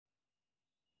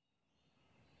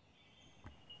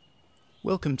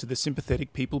Welcome to the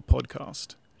Sympathetic People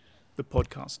podcast, the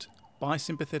podcast by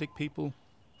sympathetic people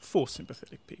for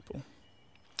sympathetic people.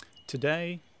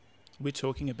 Today, we're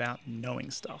talking about knowing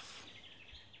stuff.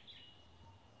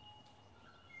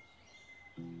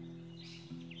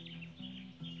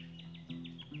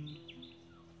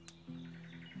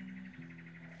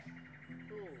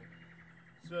 Cool.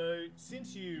 So,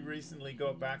 since you recently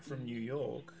got back from New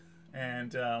York,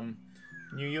 and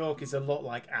New York is a lot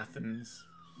like Athens,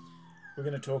 we're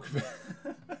going to talk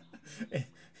about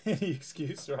any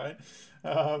excuse, right?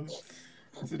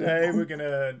 Today we're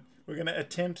gonna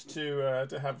attempt to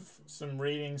have some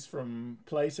readings from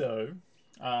Plato,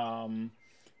 and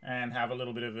have a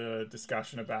little bit of a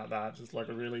discussion about that, just like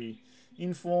a really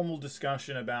informal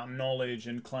discussion about knowledge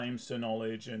and claims to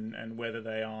knowledge and whether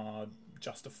they are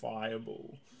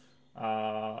justifiable,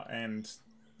 and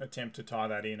attempt to tie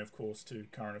that in, of course, to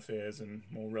current affairs and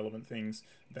more relevant things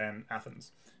than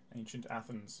Athens. Ancient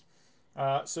Athens.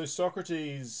 So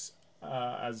Socrates,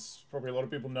 as probably a lot of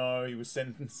people know, he was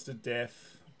sentenced to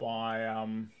death by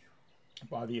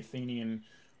the Athenian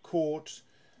court,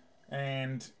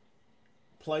 and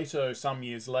Plato, some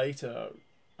years later,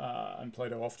 and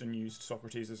Plato often used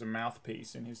Socrates as a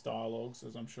mouthpiece in his dialogues,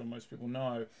 as I'm sure most people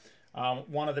know.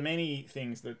 One of the many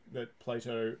things that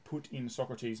Plato put in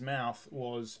Socrates' mouth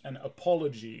was an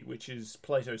apology, which is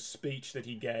Plato's speech that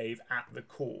he gave at the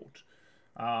court.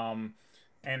 And,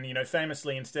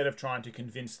 famously, instead of trying to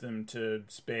convince them to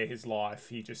spare his life,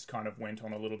 he just kind of went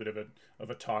on a little bit of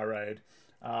a tirade.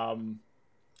 And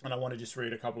I want to just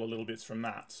read a couple of little bits from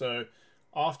that. So,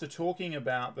 after talking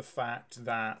about the fact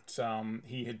that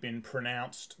he had been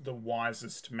pronounced the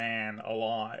wisest man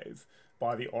alive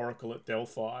by the oracle at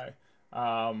Delphi,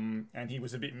 and he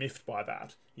was a bit miffed by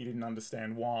that. He didn't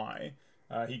understand why.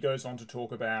 He goes on to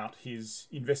talk about his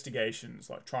investigations,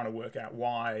 like trying to work out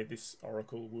why this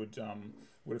oracle would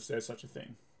have said such a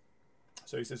thing.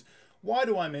 So he says, "Why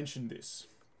do I mention this?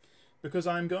 Because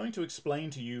I am going to explain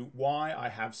to you why I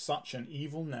have such an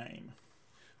evil name.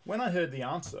 When I heard the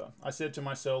answer, I said to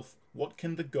myself, what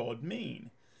can the god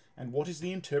mean? And what is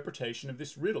the interpretation of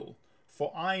this riddle?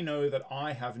 For I know that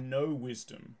I have no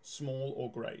wisdom, small or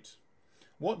great.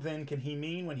 What then can he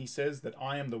mean when he says that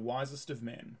I am the wisest of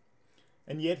men?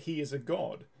 And yet he is a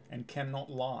god and cannot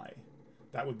lie.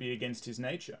 That would be against his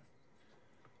nature.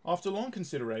 After long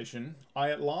consideration,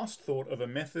 I at last thought of a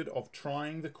method of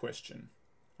trying the question.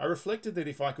 I reflected that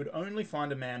if I could only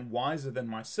find a man wiser than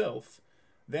myself,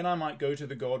 then I might go to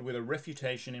the god with a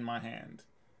refutation in my hand.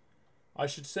 I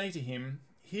should say to him,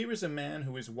 here is a man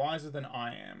who is wiser than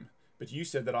I am, but you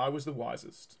said that I was the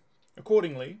wisest.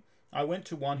 Accordingly, I went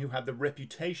to one who had the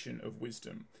reputation of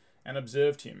wisdom, and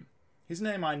observed him. His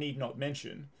name I need not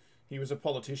mention. He was a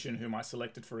politician whom I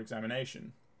selected for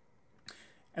examination.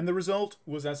 And the result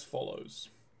was as follows.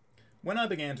 When I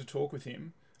began to talk with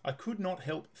him, I could not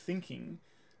help thinking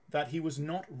that he was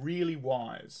not really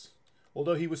wise,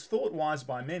 although he was thought wise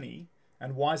by many,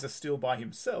 and wiser still by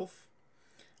himself.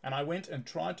 And I went and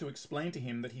tried to explain to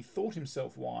him that he thought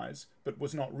himself wise, but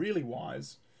was not really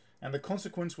wise, and the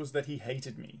consequence was that he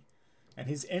hated me, and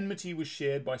his enmity was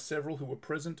shared by several who were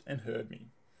present and heard me.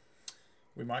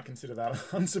 We might consider that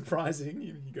unsurprising.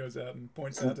 He goes out and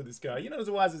points out to this guy, you're not as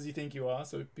wise as you think you are,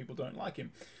 so people don't like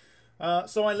him.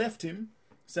 So I left him,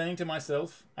 saying to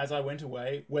myself as I went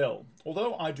away, well,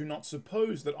 although I do not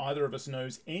suppose that either of us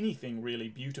knows anything really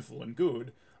beautiful and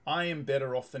good, I am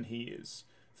better off than he is,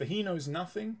 for he knows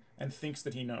nothing and thinks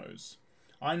that he knows.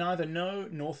 I neither know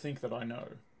nor think that I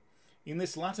know. In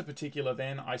this latter particular,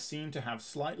 then, I seem to have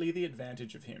slightly the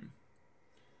advantage of him.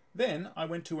 Then I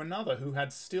went to another who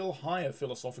had still higher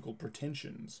philosophical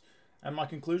pretensions, and my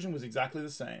conclusion was exactly the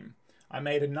same. I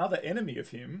made another enemy of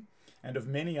him, and of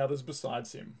many others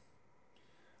besides him.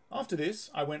 After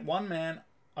this, I went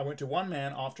to one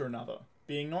man after another,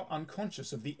 being not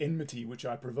unconscious of the enmity which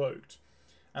I provoked.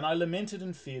 And I lamented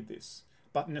and feared this,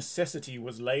 but necessity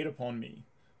was laid upon me.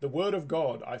 The word of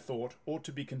God, I thought, ought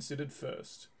to be considered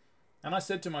first. And I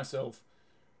said to myself,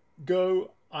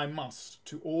 go I must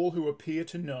to all who appear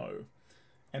to know,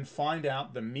 and find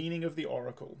out the meaning of the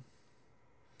oracle.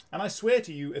 And I swear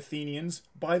to you, Athenians,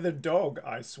 by the dog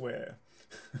I swear.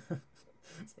 Sorry,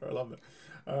 I love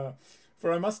that.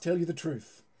 For I must tell you the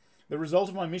truth. The result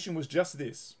of my mission was just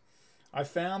this. I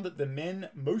found that the men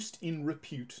most in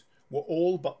repute were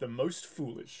all but the most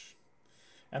foolish,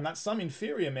 and that some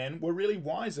inferior men were really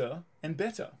wiser and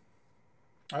better.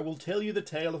 I will tell you the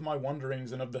tale of my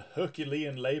wanderings and of the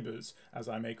Herculean labours, as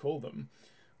I may call them,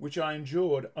 which I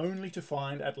endured only to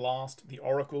find at last the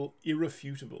oracle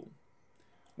irrefutable.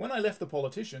 When I left the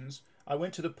politicians, I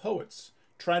went to the poets,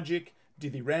 tragic,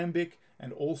 dithyrambic,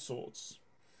 and all sorts.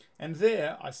 And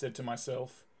there, I said to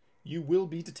myself, you will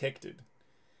be detected.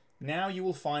 Now you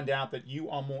will find out that you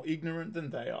are more ignorant than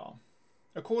they are.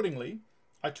 Accordingly,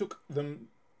 I took them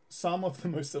some of the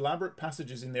most elaborate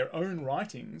passages in their own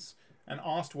writings and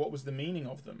asked what was the meaning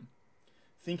of them,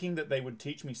 thinking that they would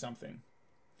teach me something.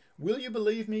 Will you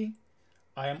believe me?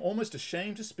 I am almost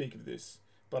ashamed to speak of this,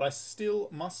 but I still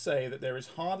must say that there is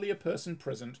hardly a person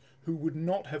present who would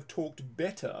not have talked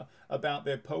better about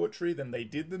their poetry than they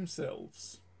did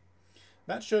themselves.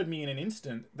 That showed me in an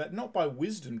instant that not by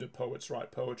wisdom do poets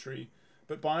write poetry,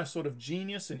 but by a sort of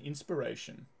genius and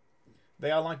inspiration.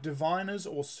 They are like diviners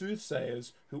or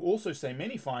soothsayers who also say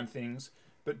many fine things,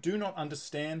 but do not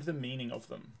understand the meaning of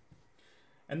them.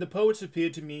 And the poets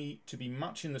appeared to me to be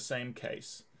much in the same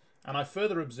case, and I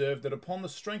further observed that upon the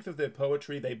strength of their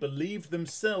poetry they believed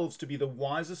themselves to be the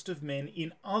wisest of men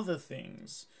in other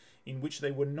things, in which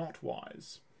they were not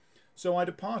wise. So I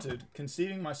departed,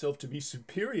 conceiving myself to be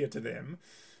superior to them,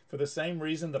 for the same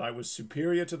reason that I was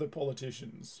superior to the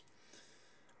politicians.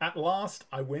 At last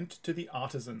I went to the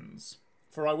artisans,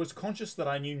 for I was conscious that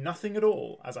I knew nothing at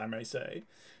all, as I may say,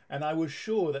 and I was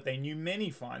sure that they knew many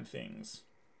fine things.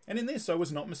 And in this I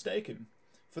was not mistaken,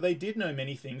 for they did know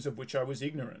many things of which I was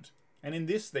ignorant, and in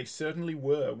this they certainly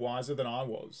were wiser than I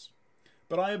was.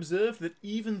 But I observed that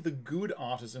even the good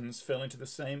artisans fell into the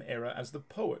same error as the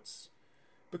poets.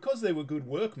 Because they were good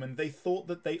workmen, they thought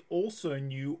that they also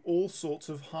knew all sorts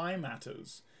of high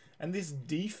matters, and this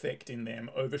defect in them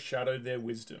overshadowed their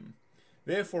wisdom.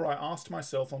 Therefore I asked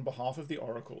myself on behalf of the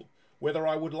oracle, whether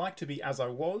I would like to be as I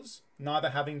was,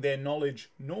 neither having their knowledge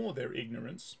nor their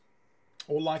ignorance,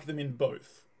 or like them in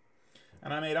both.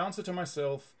 And I made answer to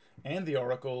myself and the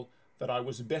oracle that I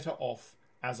was better off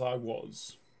as I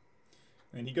was.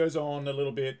 And he goes on a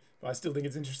little bit, but I still think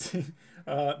it's interesting.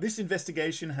 This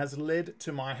investigation has led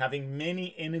to my having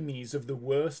many enemies of the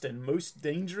worst and most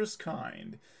dangerous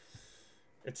kind,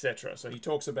 etc. So he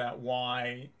talks about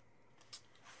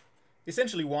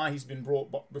essentially why he's been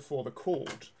brought before the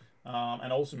court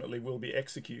and ultimately will be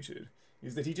executed,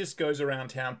 is that he just goes around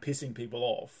town pissing people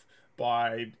off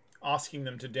by asking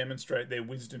them to demonstrate their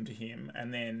wisdom to him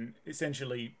and then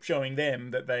essentially showing them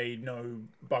that they know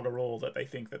bugger all that they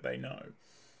think that they know.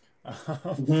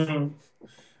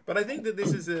 But I think that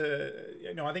this is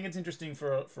I think it's interesting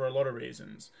for a lot of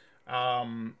reasons.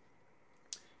 One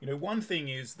thing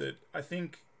is that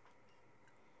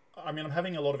I'm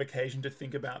having a lot of occasion to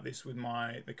think about this with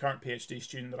the current PhD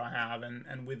student that I have,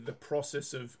 and with the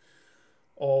process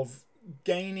of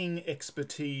gaining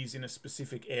expertise in a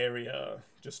specific area,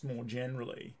 just more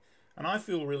generally. And I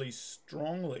feel really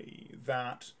strongly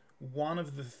that one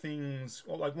of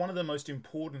the most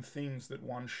important things that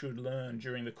one should learn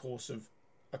during the course of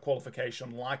a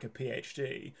qualification like a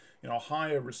PhD, a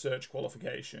higher research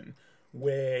qualification,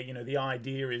 where, the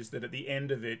idea is that at the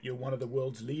end of it, you're one of the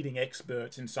world's leading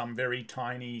experts in some very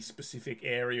tiny specific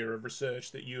area of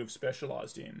research that you have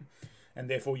specialized in. And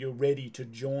therefore you're ready to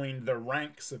join the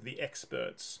ranks of the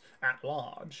experts at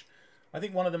large. I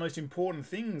think one of the most important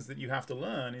things that you have to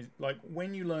learn is,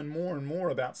 when you learn more and more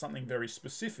about something very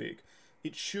specific,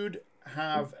 it should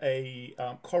have a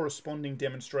corresponding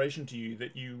demonstration to you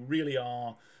that you really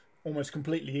are almost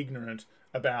completely ignorant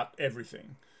about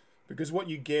everything. Because what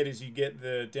you get is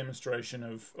the demonstration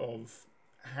of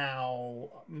how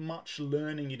much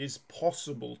learning it is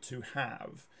possible to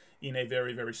have in a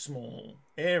very, very small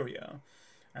area.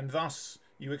 And thus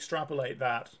you extrapolate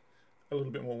that a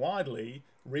little bit more widely,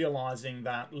 realizing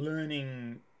that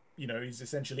learning, is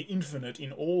essentially infinite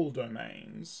in all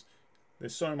domains.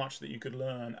 There's so much that you could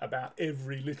learn about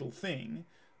every little thing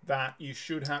that you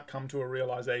should come to a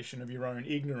realization of your own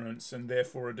ignorance and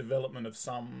therefore a development of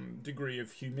some degree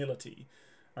of humility.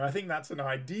 And I think that's an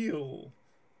ideal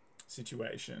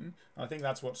situation. I think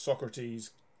that's what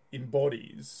Socrates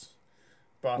embodies.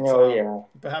 But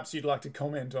perhaps you'd like to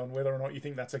comment on whether or not you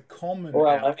think that's a common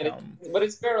outcome. But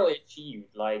it's fairly achieved,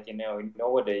 in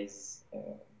nowadays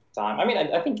time.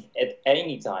 I think at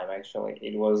any time, actually,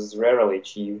 it was rarely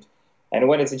achieved. And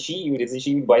when it's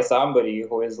achieved by somebody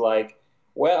who is like,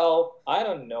 well, I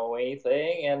don't know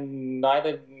anything, and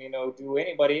neither, do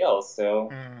anybody else. So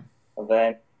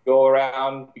then go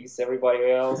around, piece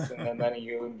everybody else, and then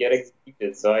you get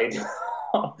executed. So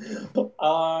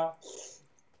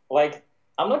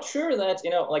I'm not sure that,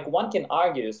 one can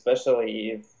argue,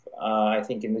 especially if I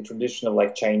think in the tradition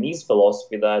of Chinese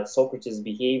philosophy, that Socrates'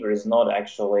 behavior is not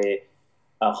actually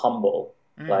humble.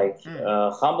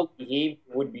 Humble behavior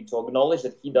would be to acknowledge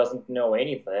that he doesn't know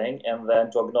anything, and then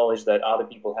to acknowledge that other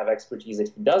people have expertise that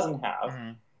he doesn't have,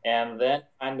 and then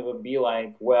kind of be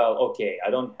like, well, okay,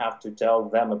 I don't have to tell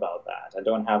them about that. I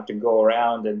don't have to go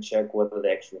around and check whether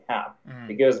they actually have. Mm,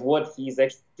 Because what he's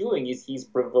actually doing is he's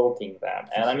provoking them.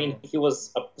 for And I mean, sure. he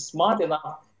was smart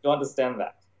enough to understand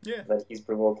Yeah. that he's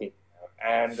provoking them.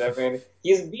 And I mean,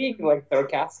 he's being like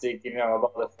sarcastic,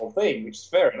 about the whole thing, which is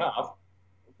fair enough.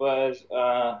 But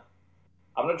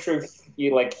I'm not sure if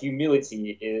like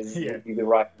humility is Yeah. would be the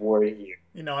right word here.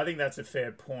 I think that's a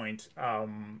fair point.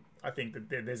 I think that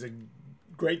there's a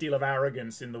great deal of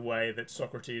arrogance in the way that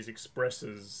Socrates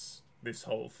expresses this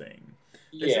whole thing.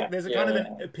 Yeah, There's a kind of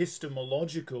an yeah,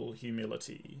 epistemological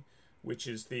humility, which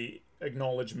is the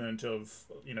acknowledgement of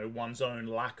one's own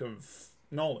lack of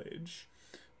knowledge,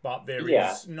 but there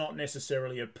yeah. is not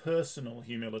necessarily a personal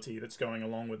humility that's going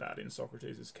along with that in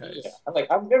Socrates' Yeah, case.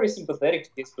 I'm very sympathetic to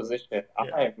his position.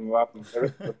 Yeah. I'm very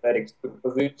sympathetic to the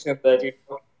position that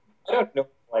I don't know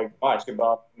like much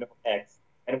about X,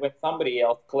 and when somebody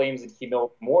else claims that he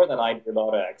knows more than I do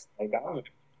about X, like I'm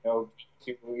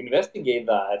to investigate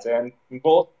that, and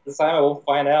both the time I will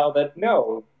find out that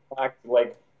no, in fact,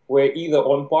 like we're either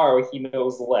on par or he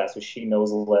knows less or she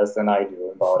knows less than I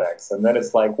do about X, and then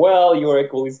it's like, well, you're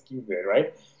equally stupid,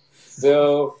 right?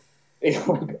 So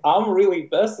I'm really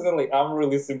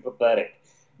sympathetic,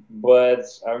 but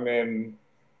I mean,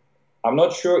 I'm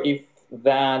not sure if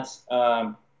that.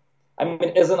 I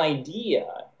mean, as an idea,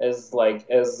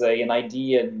 an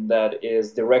idea that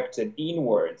is directed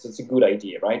inwards, it's a good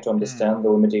idea, right? To Mm, understand the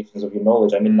limitations of your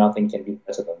knowledge. I mean, mm, nothing can be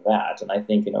better than that, and I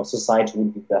think society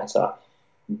would be better.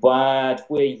 But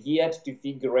we're yet to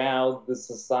figure out the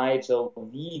societal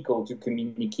vehicle to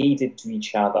communicate it to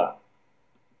each other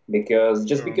because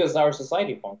just sure. because our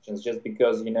society functions, just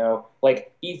because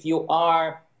like if you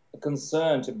are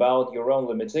concerned about your own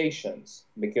limitations,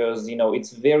 because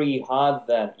it's very hard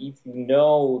that if you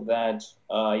know that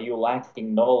you're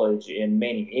lacking knowledge in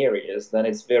many areas, then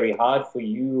it's very hard for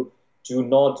you to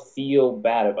not feel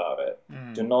bad about it,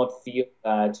 to Mm, not feel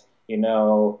that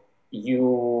you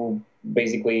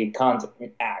basically can't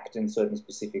act in certain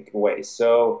specific ways.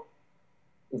 So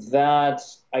that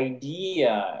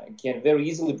idea can very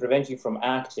easily prevent you from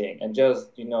acting and just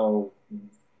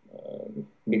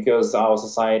because our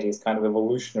society is kind of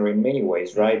evolutionary in many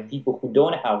ways, right? mm, People who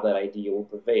don't have that idea will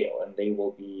prevail and they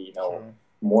will be sure.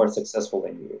 more successful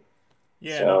than you.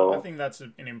 Yeah, no, I So think that's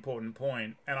an important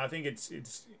point, and I think it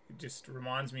just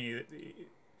reminds me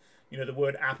that the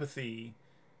word apathy,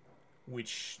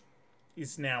 which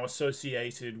is now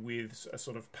associated with a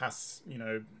sort of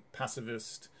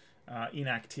pacifist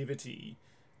inactivity.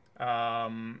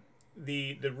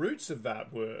 The roots of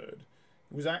that word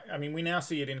I mean, we now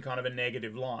see it in kind of a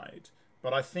negative light,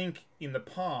 but I think in the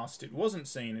past it wasn't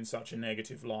seen in such a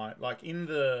negative light. Like in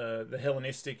the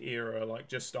Hellenistic era, like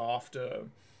just after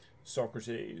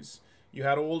Socrates, you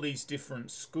had all these different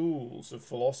schools of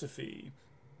philosophy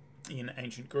in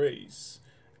ancient Greece,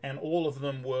 and all of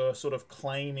them were sort of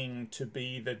claiming to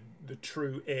be the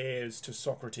true heirs to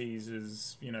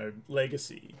Socrates's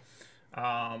legacy.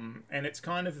 And it's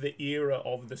kind of the era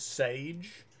of the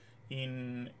sage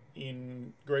in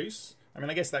Greece. I mean,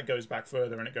 I guess that goes back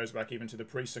further, and it goes back even to the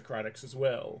pre-Socratics as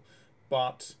well.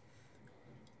 But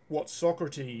what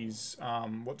distinguishes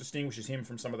him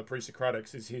from some of the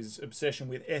pre-Socratics is his obsession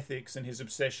with ethics and his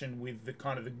obsession with the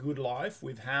kind of the good life,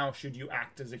 with how should you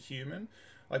act as a human.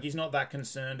 Like he's not that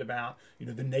concerned about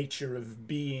the nature of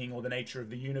being or the nature of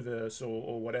the universe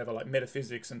or whatever, like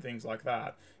metaphysics and things like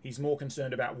that. He's more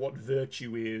concerned about what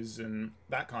virtue is and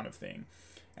that kind of thing.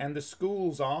 And the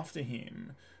schools after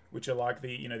him, which are like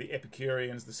the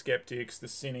Epicureans, the skeptics, the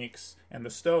cynics, and the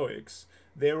Stoics,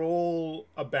 they're all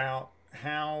about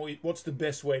what's the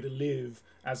best way to live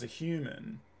as a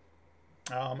human.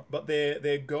 But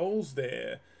their goals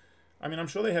there, I mean, I'm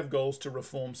sure they have goals to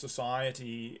reform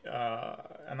society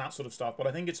and that sort of stuff, but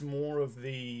I think it's more of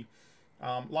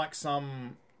like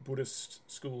some Buddhist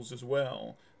schools as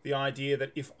well, the idea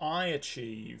that if I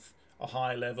achieve a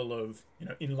high level of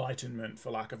enlightenment,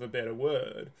 for lack of a better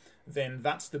word, then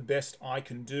that's the best I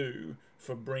can do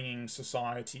for bringing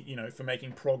society, for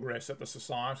making progress at the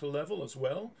societal level as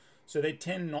well. So they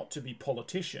tend not to be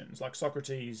politicians. Like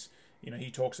Socrates,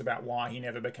 he talks about why he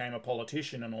never became a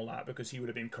politician and all that because he would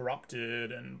have been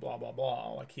corrupted and blah, blah,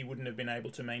 blah. Like he wouldn't have been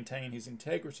able to maintain his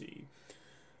integrity.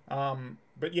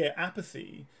 But yeah,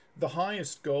 apathy, the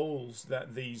highest goals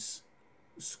that these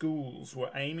schools were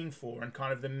aiming for and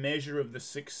kind of the measure of the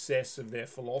success of their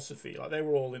philosophy, like they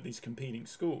were all in these competing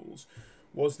schools,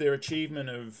 was their achievement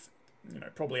of,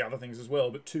 probably other things as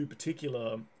well, but two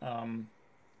particular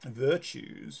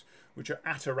virtues, which are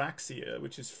ataraxia,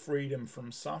 which is freedom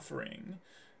from suffering,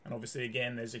 and obviously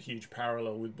again there's a huge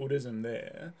parallel with Buddhism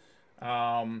there,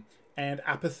 and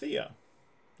apatheia,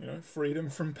 freedom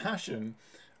from passion.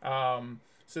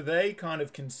 So they kind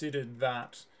of considered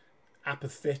that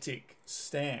apathetic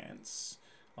stance,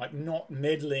 like not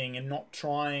meddling and not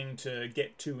trying to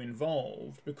get too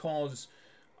involved, because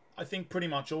I think pretty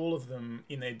much all of them,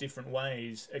 in their different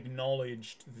ways,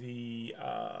 acknowledged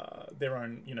their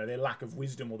own, their lack of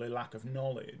wisdom or their lack of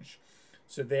knowledge.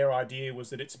 So their idea was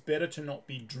that it's better to not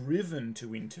be driven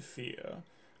to interfere,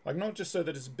 like not just so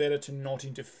that it's better to not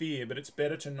interfere, but it's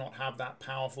better to not have that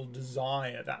powerful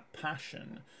desire, that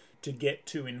passion, to get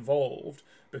too involved,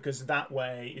 because that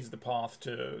way is the path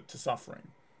to suffering.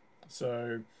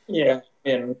 So Yeah,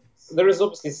 and there is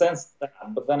obviously sense to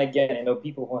that, but then again,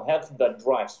 people who have that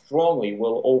drive strongly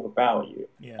will overpower you,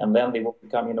 yeah, and then they will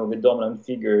become, the dominant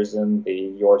figures in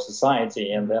your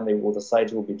society, and then the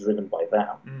society will be driven by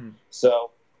them.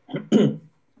 So,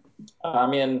 I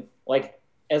mean, like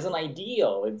as an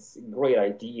ideal, it's a great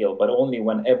ideal, but only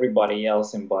when everybody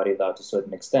else embody that to a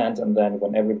certain extent, and then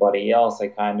when everybody else, I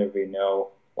kind of,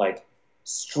 like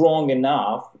strong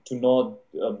enough to not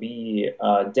be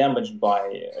damaged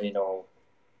by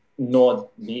not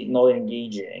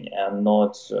engaging and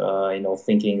not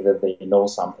thinking that they know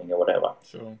something or whatever,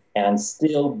 sure, and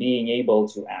still being able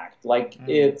to act like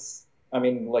it's, I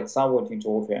mean, like somewhat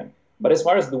utopian. But as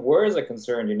far as the words are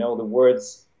concerned, the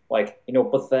words like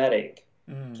pathetic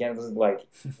like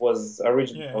was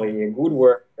originally a good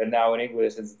word, and now in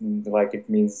English it's like it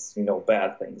means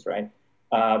bad things, right?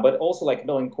 But also like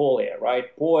melancholia,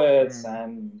 right? Poets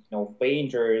and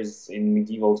painters in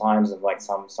medieval times and like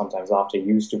sometimes after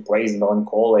used to praise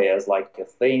melancholia as like a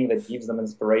thing that gives them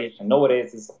inspiration.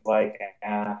 Nowadays it's like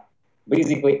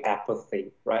basically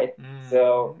apathy, right?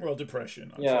 So well,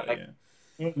 depression, I'd yeah, say, like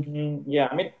yeah. yeah,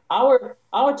 I mean, our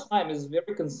time is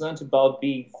very concerned about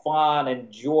being fun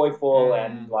and joyful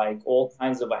and like all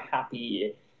kinds of a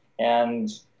happy, and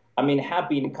I mean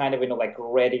happy in kind of like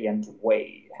radiant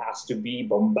way. It has to be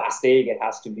bombastic. It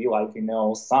has to be like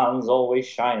sun's always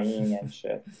shining and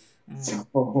shit.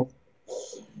 So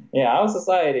yeah, our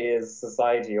society is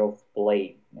society of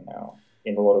blame,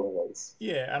 in a lot of ways.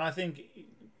 Yeah, and I think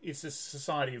it's a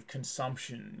society of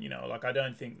consumption, like I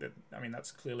don't think that, I mean,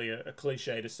 that's clearly a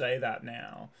cliche to say that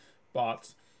now,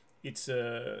 but it's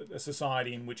a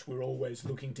society in which we're always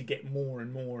looking to get more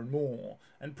and more and more.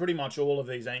 And pretty much all of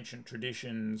these ancient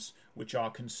traditions, which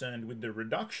are concerned with the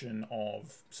reduction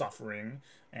of suffering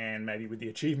and maybe with the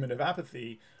achievement of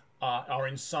apathy, are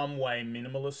in some way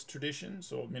minimalist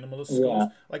traditions or minimalist schools. Yeah.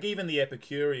 Like even the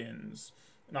Epicureans,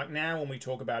 like now when we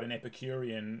talk about an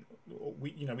Epicurean,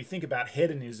 we think about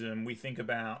hedonism, we think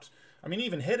about, I mean,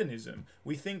 even hedonism,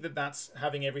 we think that that's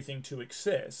having everything to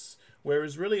excess,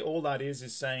 whereas really all that is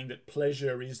saying that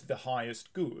pleasure is the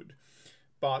highest good.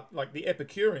 But like the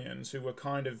Epicureans, who were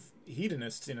kind of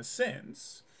hedonists in a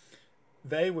sense,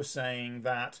 they were saying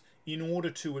that in order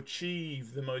to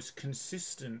achieve the most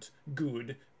consistent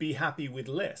good, be happy with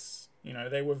less.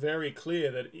 They were very clear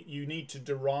that you need to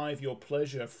derive your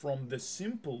pleasure from the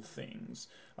simple things.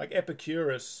 Like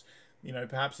Epicurus,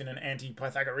 perhaps in an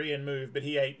anti-Pythagorean move, but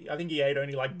I think he ate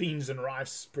only like beans and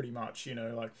rice pretty much,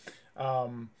 so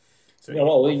No,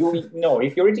 well,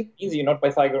 if you're eating beans, you're not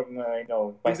exactly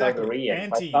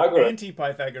Pythagorean. Pythagoras,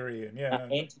 anti-Pythagorean, yeah,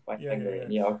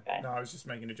 anti-Pythagorean. Yeah, okay. No, I was just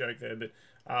making a joke there, but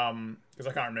because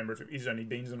I can't remember if it is only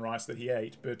beans and rice that he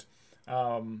ate, but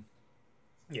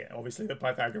yeah, obviously the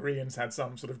Pythagoreans had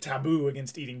some sort of taboo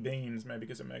against eating beans, maybe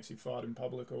because it makes you fart in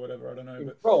public or whatever. I don't know,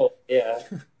 but Bro, yeah.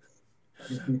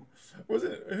 was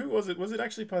it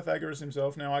actually Pythagoras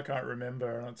himself? Now I can't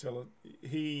remember. Until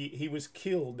he was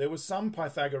killed. There was some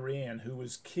Pythagorean who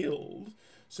was killed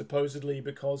supposedly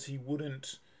because he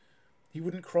wouldn't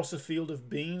cross a field of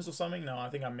beans or something. No, I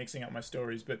think I'm mixing up my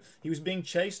stories, but he was being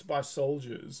chased by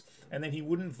soldiers, and then he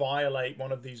wouldn't violate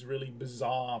one of these really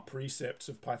bizarre precepts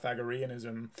of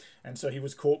Pythagoreanism, and so he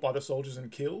was caught by the soldiers and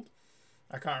killed.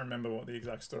 I can't remember what the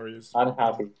exact story is.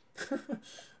 Unhappy.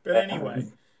 But anyway,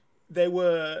 they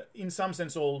were in some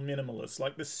sense all minimalists.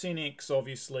 Like the Cynics,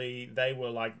 obviously, they were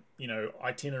like,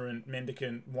 itinerant,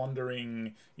 mendicant,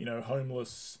 wandering,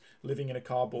 homeless, living in a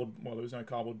cardboard, well, there was no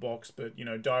cardboard box, but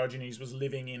Diogenes was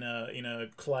living in a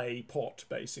clay pot,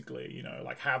 basically,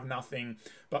 like have nothing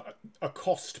but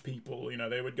accost people.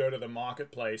 They would go to the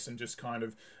marketplace and just kind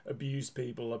of abuse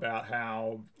people about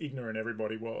how ignorant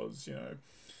everybody was.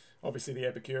 Obviously the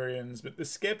Epicureans, but the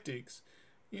skeptics,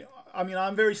 I mean,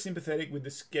 I'm very sympathetic with the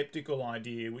skeptical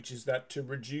idea, which is that to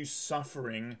reduce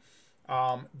suffering,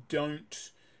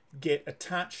 don't get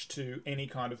attached to any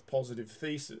kind of positive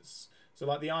thesis. So,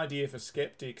 like, the idea for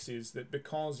skeptics is that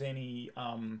because any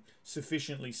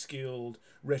sufficiently skilled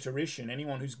rhetorician,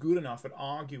 anyone who's good enough at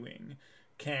arguing,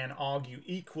 can argue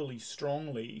equally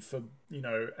strongly for,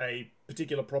 a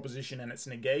particular proposition and its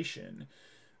negation,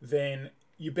 then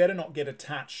you better not get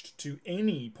attached to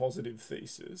any positive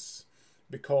thesis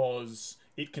because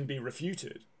it can be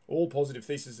refuted. All positive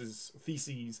theses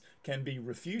can be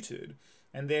refuted,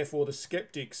 and therefore the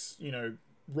skeptic's,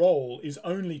 role is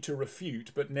only to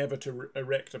refute, but never to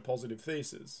erect a positive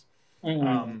thesis.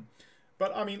 Mm.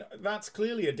 But I mean, that's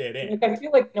clearly a dead end. I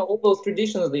feel like all those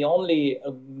traditions they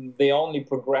only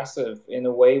progressive in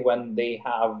a way when they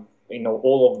have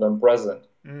all of them present.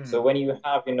 So when you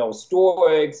have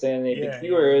Stoics and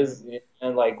Epicures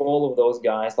and like all of those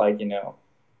guys like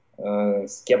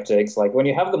skeptics, like when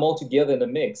you have them all together in a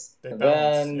mix,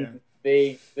 then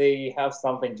they have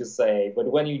something to say. But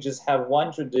when you just have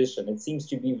one tradition, it seems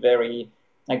to be very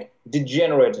like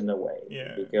degenerate in a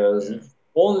way, because if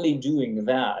only doing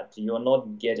that, you're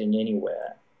not getting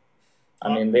anywhere.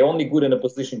 I mean, they're only good in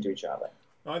opposition to each other.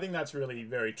 I think that's really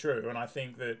very true, and I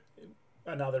think that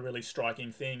another really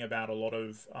striking thing about a lot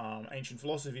of ancient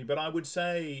philosophy, but I would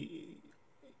say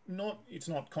it's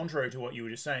not contrary to what you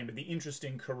were just saying, but the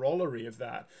interesting corollary of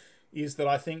that is that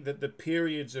I think that the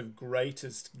periods of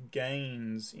greatest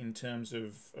gains in terms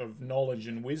of knowledge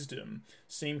and wisdom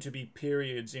seem to be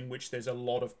periods in which there's a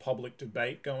lot of public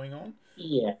debate going on.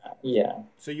 Yeah.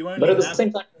 So you only but at the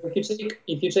same time,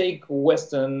 if you take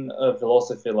Western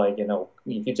philosophy, like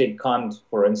if you take Kant,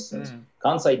 for instance,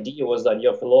 Kant's idea was that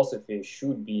your philosophy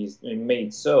should be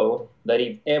made so that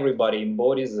if everybody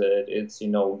embodies it, it's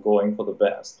going for the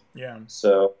best. Yeah.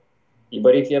 So,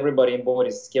 but if everybody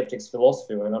embodies skeptics'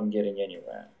 philosophy, we're not getting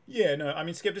anywhere. Yeah, no, I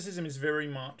mean, skepticism is very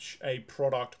much a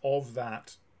product of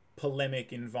that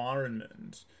polemic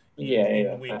environment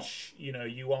in which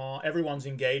everyone's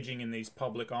engaging in these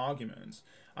public arguments.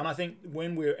 And I think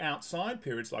when we're outside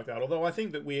periods like that, although I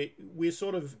think that we're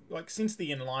sort of like, since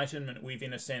the Enlightenment, we've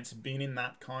in a sense been in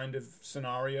that kind of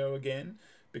scenario again,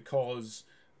 because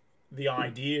the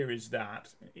idea is that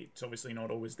it's obviously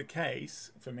not always the case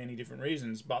for many different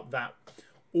reasons, but that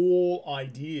all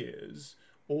ideas,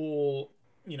 all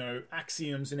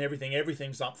axioms and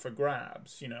everything's up for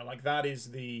grabs. Like that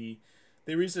is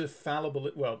there is a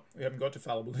fallible. Well, we haven't got to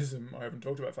fallibilism. I haven't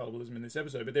talked about fallibilism in this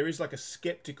episode, but there is like a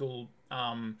skeptical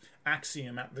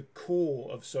axiom at the core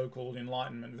of so-called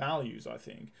Enlightenment values, I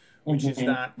think, which is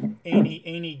that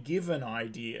any given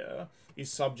idea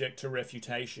is subject to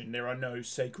refutation. There are no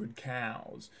sacred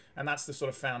cows, and that's the sort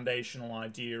of foundational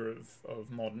idea of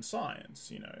modern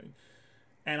science.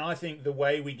 And I think the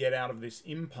way we get out of this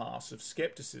impasse of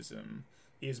skepticism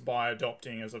is by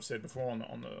adopting, as I've said before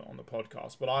on the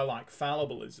podcast, but I like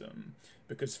fallibilism,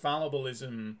 because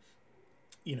fallibilism,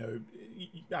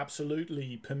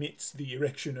 absolutely permits the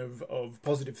erection of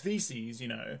positive theses,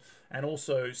 and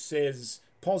also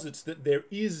posits that there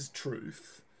is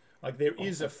truth, like there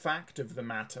is a fact of the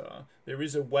matter, there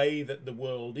is a way that the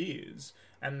world is,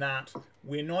 and that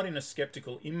we're not in a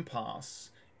skeptical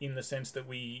impasse in the sense that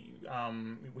we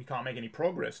can't make any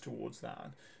progress towards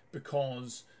that,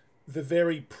 because the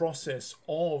very process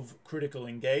of critical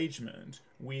engagement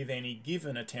with any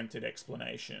given attempted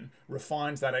explanation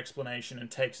refines that explanation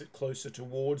and takes it closer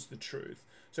towards the truth.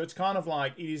 So it's kind of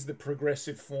like it is the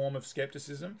progressive form of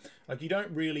skepticism. Like you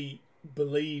don't really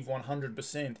believe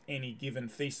 100% any given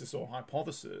thesis or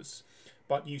hypothesis,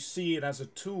 but you see it as a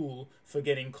tool for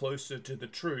getting closer to the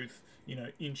truth,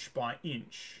 inch by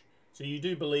inch. So you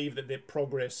do believe that their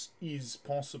progress is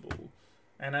possible.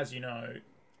 And as you know,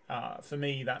 for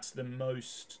me, that's the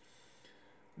most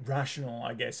rational,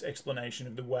 I guess, explanation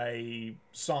of the way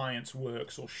science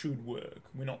works or should work.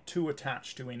 We're not too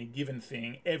attached to any given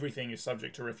thing. Everything is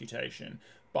subject to refutation.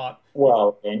 But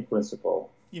in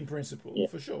principle. In principle,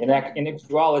 for sure. In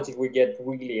actuality, we get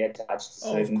really attached to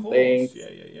certain things.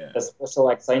 Yeah. Especially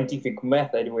like scientific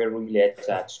method, we're really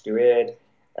attached to it.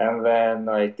 And then,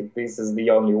 like, this is the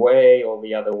only way, all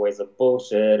the other ways are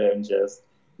bullshit, and just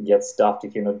get stuffed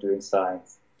if you're not doing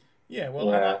science. Yeah,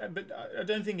 well, but I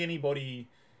don't think anybody,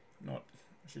 I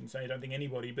shouldn't say I don't think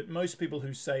anybody, but most people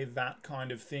who say that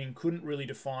kind of thing couldn't really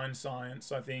define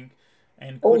science, I think.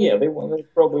 And they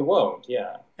probably won't,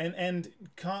 yeah. And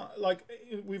can't, like,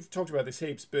 we've talked about this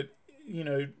heaps, but,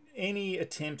 any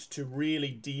attempt to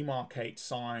really demarcate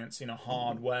science in a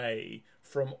hard way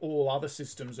from all other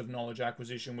systems of knowledge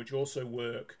acquisition, which also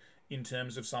work in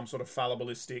terms of some sort of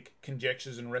fallibilistic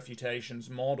conjectures and refutations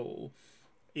model,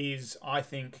 is, I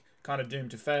think, kind of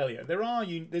doomed to failure.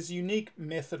 There's unique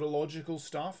methodological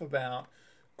stuff about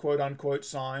quote unquote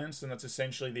science, and that's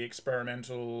essentially the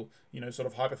experimental, sort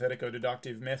of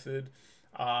hypothetico-deductive method.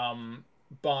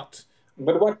 But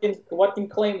But what can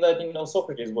claim that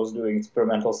Socrates was doing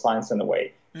experimental science in a way?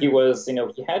 He mm, was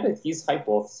he had his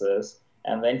hypothesis,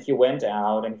 and then he went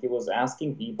out and he was asking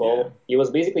yeah, people. He was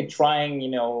basically trying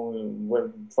we're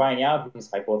trying out his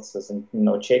hypothesis and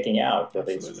checking out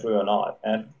whether it's absolutely. true or not.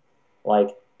 Yeah. And like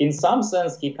in some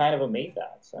sense, he kind of made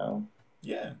that. So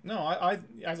Yeah, no,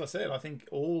 as I said, I think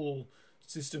all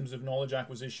systems of knowledge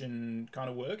acquisition kind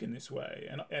of work in this way,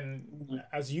 and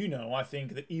as you know, I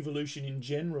think that evolution in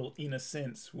general, in a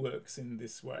sense, works in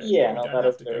this way. But yeah, we no, don't that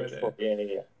have is to very go true. there. Yeah,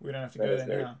 yeah, yeah. We don't have to That go is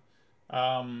there very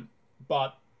now.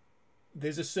 But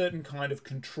there's a certain kind of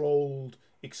controlled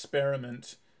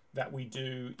experiment that we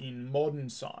do in modern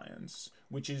science,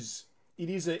 which is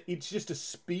it's just a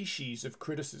species of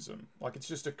criticism. Like it's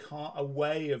just a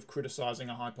way of criticizing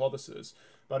a hypothesis,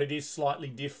 but it is slightly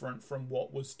different from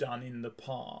what was done in the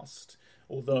past.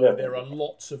 Although there are definitely.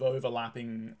 lots of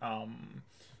overlapping,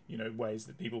 ways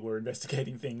that people were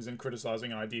investigating things and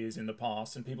criticizing ideas in the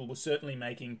past, and people were certainly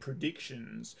making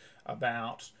predictions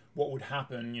about what would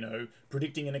happen.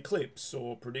 Predicting an eclipse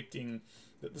or predicting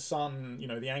that the sun,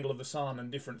 the angle of the sun, and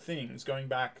different things going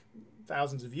back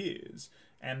thousands of years,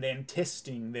 and then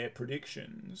testing their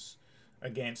predictions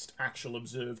against actual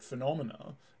observed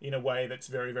phenomena in a way that's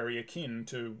very, very akin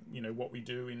to what we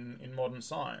do in modern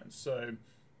science. So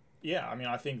yeah, I mean,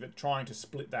 I think that trying to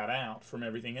split that out from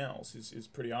everything else is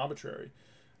pretty arbitrary.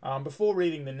 Before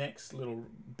reading the next little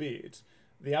bit,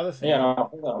 the other Yeah,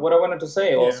 thing, no, what I wanted to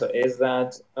say yeah, also is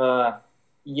that,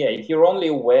 yeah, if you're only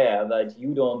aware that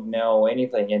you don't know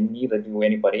anything and neither do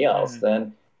anybody else, mm,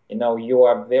 then you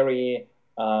are very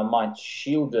much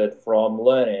shielded from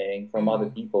learning from other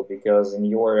mm, people because in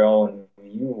your own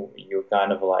view, you're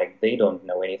kind of like they don't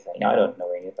know anything, I don't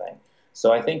know anything.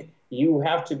 So I think you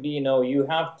have to be, you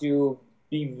have to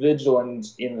be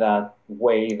vigilant in that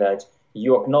way that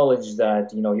you acknowledge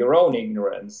that your own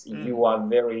ignorance, mm, you are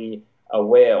very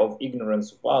aware of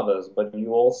ignorance of others, but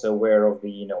you're also aware of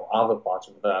the other part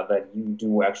of that you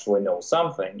do actually know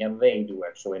something and they do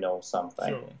actually know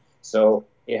something. sure. So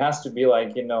it has to be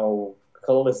like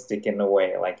holistic in a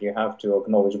way. Like you have to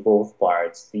acknowledge both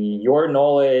parts, the your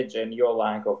knowledge and your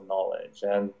lack of knowledge,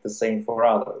 and the same for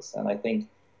others. And I think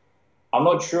I'm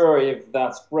not sure if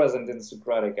that's present in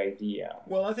Socratic idea.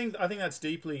 Well, I think that's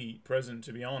deeply present,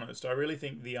 to be honest. I really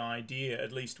think the idea,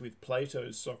 at least with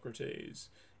Plato's Socrates,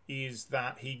 is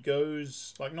that he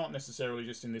goes, like, not necessarily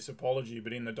just in this apology,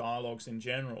 but in the dialogues in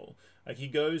general. Like, he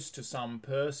goes to some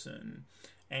person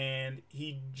and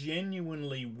he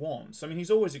genuinely wants, I mean,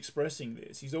 he's always expressing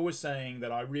this. He's always saying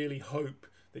that I really hope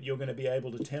that you're going to be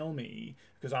able to tell me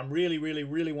because I'm really, really,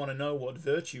 really want to know what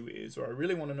virtue is, or I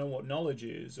really want to know what knowledge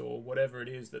is, or whatever it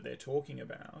is that they're talking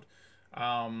about.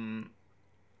 Um,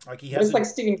 like he But it's like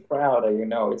hasn't. stealing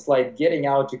Crowder, It's like getting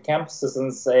out to campuses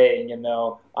and saying,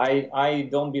 I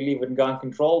don't believe in gun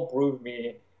control, prove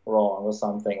me wrong or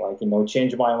something, like,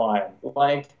 change my mind.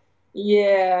 Like,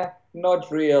 yeah, not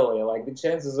really. Like the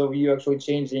chances of you actually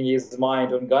changing his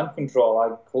mind on gun control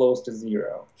are close to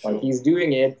zero. Like Sure. he's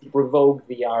doing it to provoke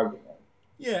the argument.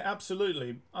 Yeah,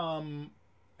 absolutely.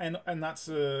 And that's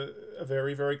a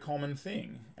very, very common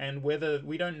thing. And whether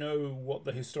we don't know what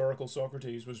the historical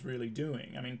Socrates was really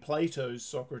doing. I mean, Plato's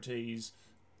Socrates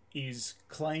is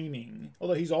claiming,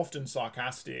 although he's often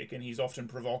sarcastic and he's often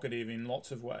provocative in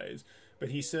lots of ways, but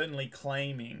he's certainly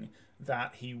claiming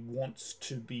that he wants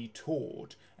to be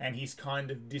taught, and he's kind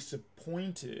of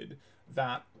disappointed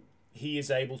that he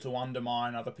is able to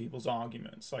undermine other people's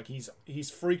arguments. Like he's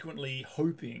frequently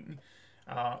hoping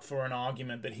for an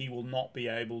argument that he will not be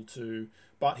able to,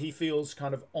 but he feels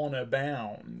kind of honor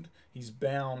bound. He's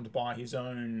bound by his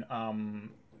own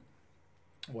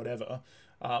whatever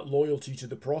loyalty to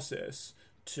the process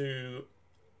to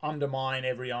undermine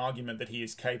every argument that he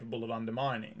is capable of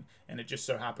undermining, and it just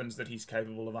so happens that he's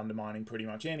capable of undermining pretty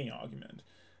much any argument.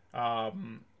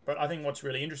 But I think what's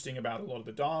really interesting about a lot of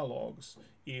the dialogues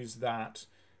is that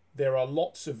there are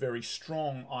lots of very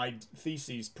strong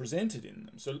theses presented in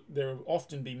them. So there will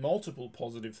often be multiple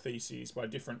positive theses by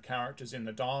different characters in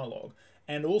the dialogue,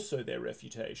 and also their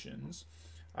refutations.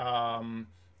 And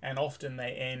often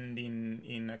they end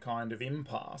in a kind of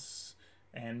impasse,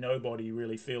 and nobody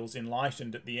really feels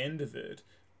enlightened at the end of it.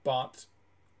 But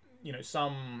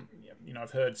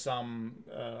I've heard some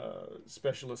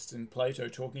specialists in Plato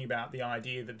talking about the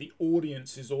idea that the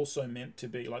audience is also meant to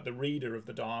be like the reader of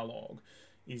the dialogue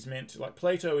is meant to, like,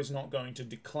 Plato is not going to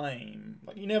declaim,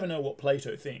 like, you never know what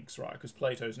Plato thinks, right? Because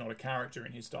Plato's not a character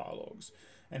in his dialogues.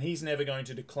 And he's never going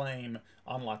to declaim,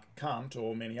 unlike Kant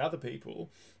or many other people,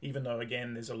 even though,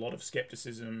 again, there's a lot of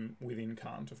skepticism within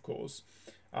Kant, of course,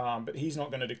 but he's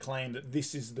not going to declaim that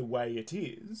this is the way it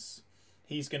is.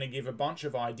 He's going to give a bunch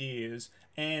of ideas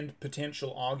and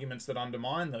potential arguments that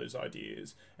undermine those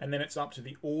ideas, and then it's up to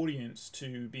the audience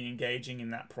to be engaging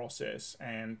in that process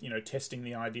and, you know, testing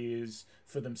the ideas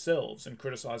for themselves and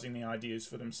criticizing the ideas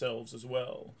for themselves as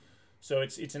well. So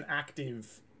it's an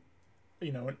active,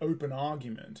 you know, an open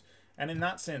argument, and in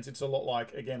that sense, it's a lot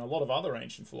like, again, a lot of other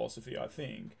ancient philosophy, I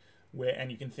think, where,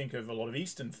 and you can think of a lot of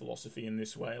Eastern philosophy in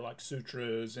this way, like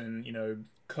sutras and, you know,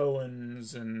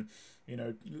 koans and, you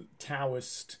know,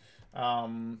 Taoist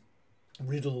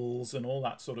riddles and all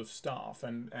that sort of stuff,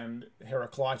 and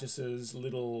Heraclitus's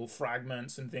little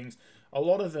fragments and things. A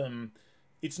lot of them,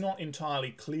 it's not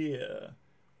entirely clear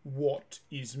what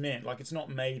is meant. Like, it's not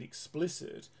made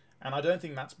explicit. And I don't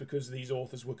think that's because these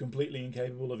authors were completely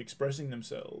incapable of expressing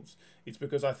themselves. It's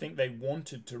because I think they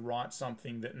wanted to write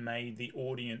something that made the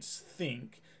audience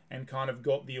think and kind of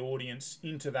got the audience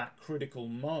into that critical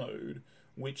mode,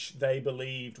 which they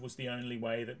believed was the only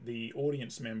way that the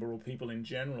audience member or people in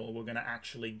general were going to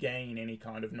actually gain any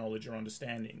kind of knowledge or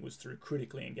understanding, was through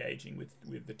critically engaging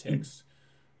with the text.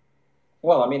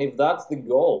 Well, I mean, if that's the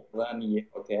goal, then yeah,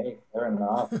 okay, fair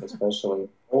enough. Especially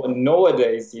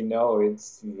nowadays, you know,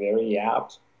 it's very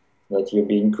apt that you're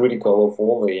being critical of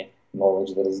all the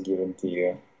knowledge that is given to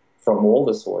you from all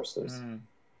the sources.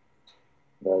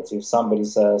 That if somebody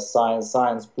says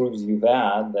science proves you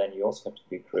that, then you also have to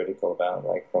be critical about it,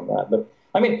 like from that. But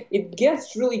I mean, it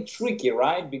gets really tricky,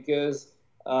 right? Because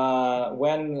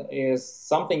when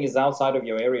something is outside of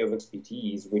your area of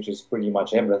expertise, which is pretty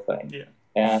much everything. Yeah.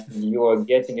 And you are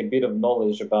getting a bit of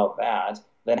knowledge about that,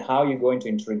 then how are you going to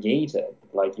interrogate it?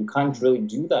 Like, you can't really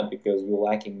do that because you're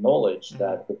lacking knowledge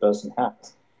that the person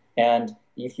has. And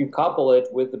if you couple it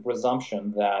with the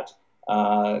presumption that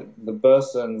the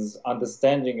person's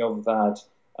understanding of that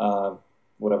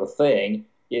whatever thing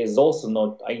is also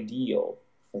not ideal,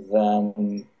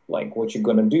 then like, what you're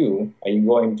going to do, are you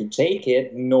going to take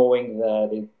it knowing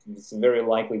that it's very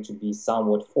likely to be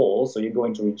somewhat false, or you're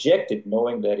going to reject it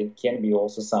knowing that it can be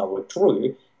also somewhat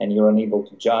true, and you're unable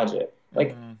to judge it?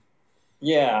 Like,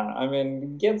 yeah, I mean,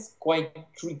 it gets quite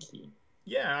tricky.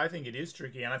 Yeah, I think it is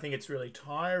tricky, and I think it's really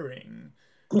tiring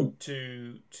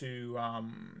to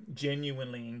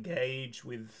genuinely engage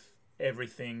with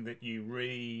everything that you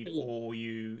read or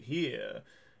you hear.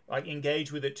 Like,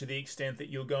 engage with it to the extent that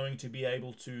you're going to be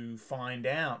able to find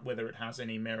out whether it has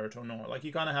any merit or not. Like,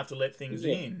 you kind of have to let things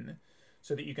in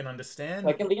so that you can understand.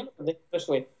 Like, in the end of the day,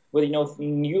 especially with, you know,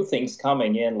 new things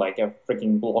coming in, like a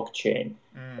freaking blockchain,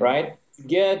 right?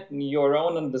 Get your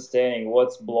own understanding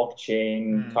what's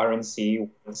blockchain currency,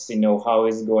 what's, you know, how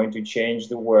it's going to change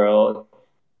the world.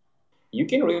 You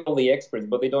can read all the experts,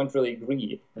 but they don't really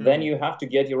agree. Then you have to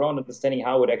get your own understanding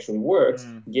how it actually works,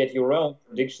 get your own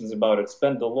predictions about it,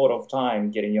 spend a lot of time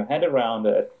getting your head around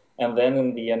it, and then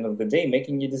in the end of the day,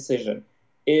 making your decision.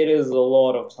 It is a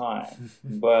lot of time,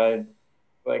 but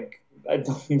like,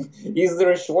 is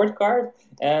there a shortcut?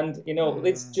 And, you know,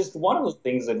 it's just one of the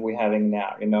things that we're having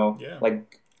now, you know,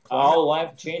 like our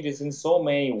life changes in so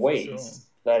many ways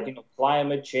that, you know,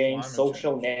 climate change,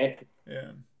 social net.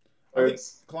 Yeah. I think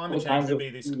climate change would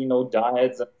be this, you know,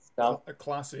 diets and stuff. A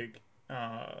classic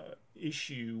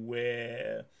issue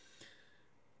where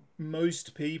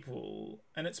most people,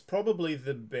 and it's probably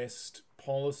the best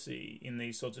policy in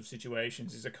these sorts of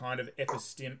situations, is a kind of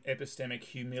epistemic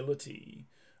humility,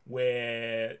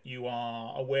 where you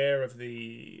are aware of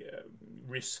the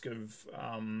risk of,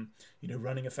 you know,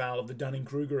 running afoul of the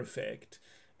Dunning-Kruger effect,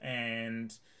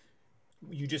 and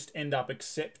you just end up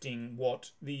accepting what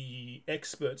the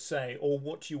experts say or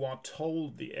what you are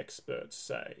told the experts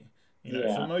say. You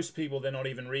know, for most people, they're not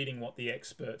even reading what the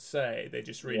experts say. They're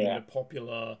just reading the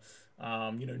popular,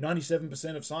 you know,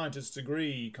 97% of scientists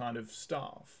agree kind of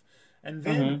stuff. And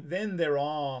then there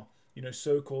are, you know,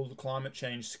 so-called climate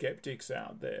change skeptics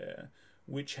out there,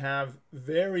 which have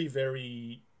very,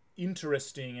 very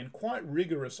interesting and quite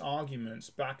rigorous arguments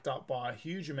backed up by a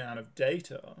huge amount of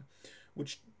data,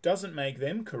 which doesn't make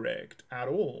them correct at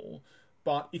all.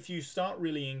 But if you start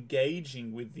really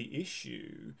engaging with the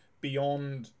issue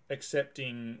beyond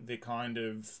accepting the kind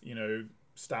of, you know,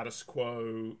 status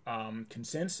quo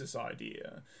consensus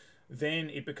idea, then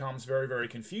it becomes very, very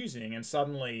confusing, and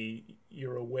suddenly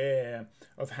you're aware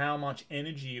of how much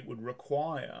energy it would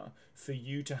require for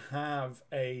you to have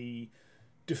a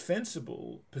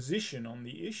defensible position on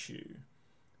the issue.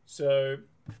 So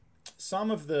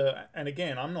some of the, and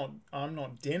again, I'm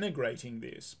not denigrating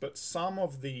this, but some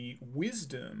of the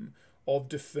wisdom of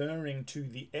deferring to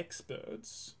the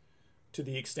experts to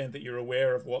the extent that you're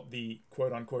aware of what the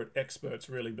quote unquote experts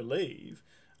really believe,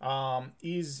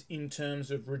 is in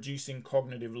terms of reducing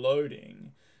cognitive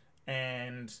loading.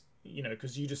 And, you know,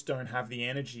 because you just don't have the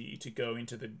energy to go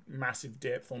into the massive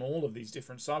depth on all of these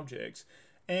different subjects.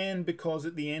 And because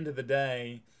at the end of the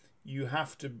day, you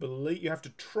have to believe, you have to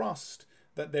trust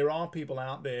that there are people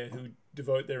out there who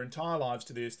devote their entire lives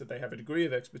to this, that they have a degree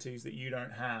of expertise that you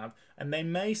don't have, and they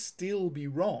may still be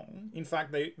wrong. In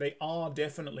fact, they are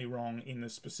definitely wrong in the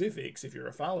specifics if you're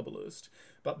a fallibilist,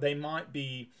 but they might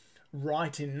be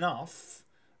right enough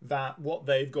that what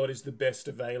they've got is the best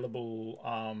available,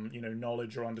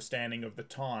 knowledge or understanding of the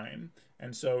time,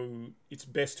 and so it's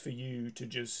best for you to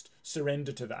just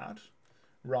surrender to that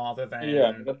rather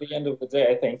Yeah, than. but at the end of the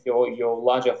day, I think your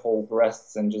larger hope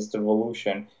rests in just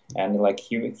evolution and like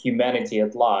humanity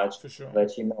at large. For sure.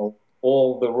 That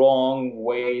all the wrong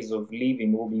ways of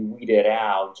living will be weeded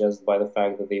out just by the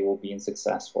fact that they will be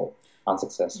unsuccessful.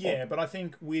 Yeah, but I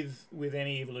think with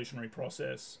any evolutionary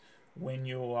process, when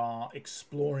you are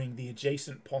exploring the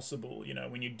adjacent possible,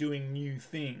 when you're doing new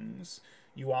things,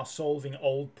 you are solving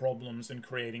old problems and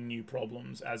creating new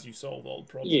problems as you solve old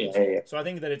Yeah, problems. yeah, So I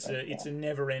think that it's yeah. a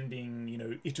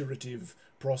never-ending, iterative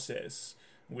process,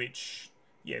 which,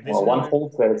 yeah, there's Well, one no.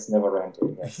 hopes that it's never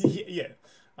ending. Yes. Yeah.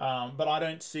 But I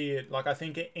don't see it like, I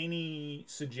think any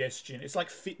suggestion, it's like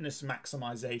fitness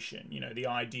maximization, the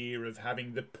idea of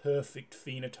having the perfect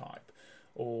phenotype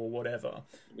or whatever.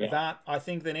 Yeah. That I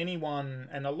think that anyone,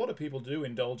 and a lot of people do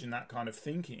indulge in that kind of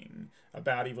thinking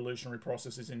about evolutionary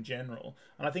processes in general.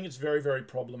 And I think it's very, very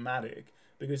problematic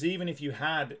because even if you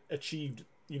had achieved,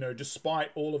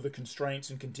 despite all of the constraints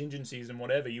and contingencies and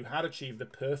whatever, you had achieved the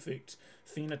perfect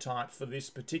phenotype for this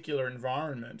particular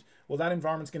environment, well, that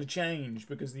environment's going to change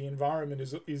because the environment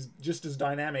is just as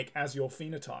dynamic as your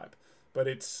phenotype, but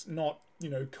it's not,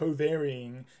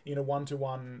 co-varying in a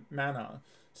one-to-one manner.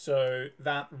 So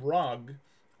that rug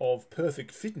of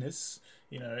perfect fitness,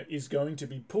 is going to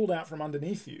be pulled out from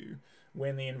underneath you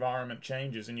when the environment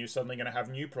changes, and you're suddenly going to have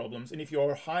new problems. And if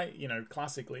you're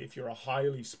classically, if you're a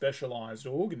highly specialized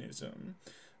organism,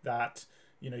 that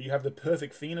you have the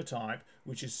perfect phenotype,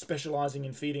 which is specializing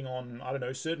in feeding on, I don't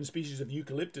know, certain species of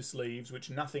eucalyptus leaves, which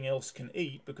nothing else can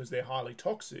eat because they're highly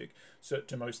toxic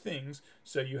to most things.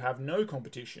 So you have no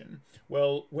competition.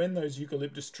 Well, when those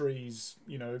eucalyptus trees,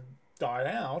 die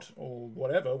out or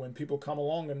whatever, when people come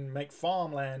along and make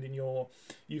farmland in your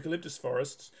eucalyptus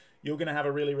forests, you're going to have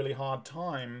a really, really hard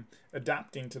time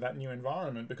adapting to that new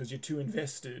environment because you're too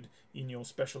invested in your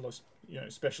specialist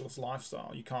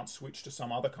lifestyle. You can't switch to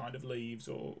some other kind of leaves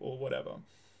or whatever.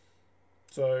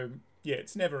 So yeah,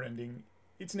 it's never ending.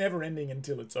 It's never ending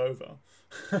until it's over.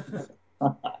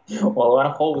 Well, I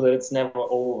hope that it's never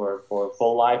over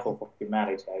for life or for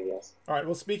humanity, I guess. All right.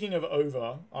 Well, speaking of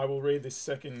over, I will read this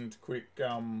second quick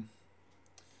thing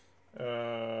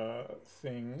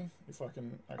if I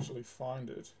can actually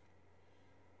find it.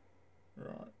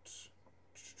 Right.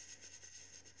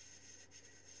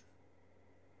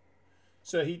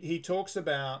 So he talks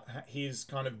about his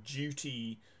kind of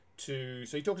duty to.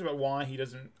 So he talks about why he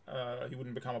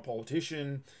wouldn't become a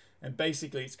politician, and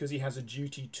basically it's because he has a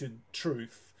duty to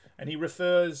truth. And he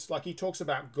talks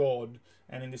about God,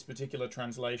 and in this particular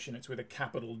translation, it's with a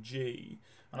capital G.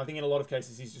 And I think in a lot of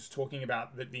cases he's just talking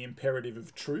about the imperative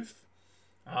of truth.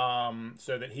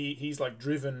 So that he's like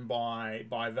driven by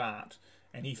that,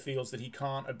 and he feels that he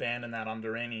can't abandon that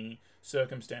under any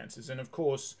circumstances. And of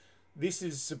course, this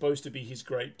is supposed to be his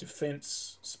great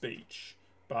defense speech,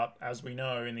 but as we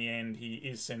know, in the end, he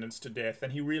is sentenced to death,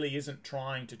 and he really isn't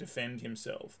trying to defend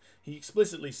himself. He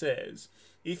explicitly says,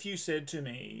 if you said to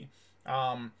me,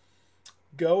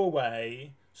 go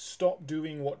away, stop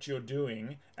doing what you're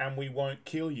doing, and we won't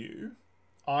kill you,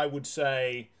 I would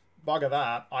say, bugger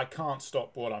that, I can't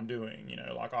stop what I'm doing,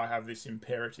 like I have this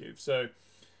imperative. So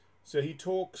he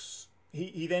talks,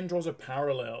 he then draws a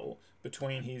parallel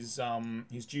between his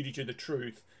duty to the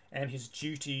truth and his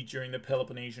duty during the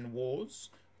Peloponnesian Wars,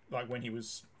 like when he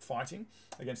was fighting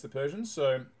against the Persians.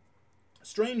 So,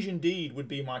 strange indeed would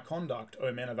be my conduct,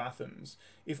 O men of Athens,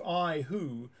 if I,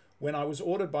 who, when I was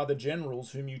ordered by the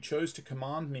generals whom you chose to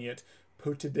command me at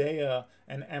Potidaea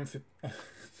and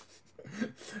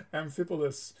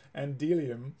Amphipolis and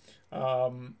Delium,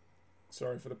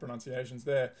 sorry for the pronunciations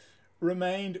there,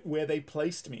 remained where they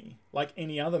placed me, like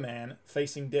any other man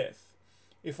facing death.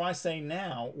 If I say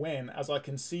now, when, as I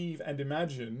conceive and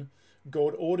imagine,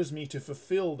 God orders me to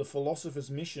fulfill the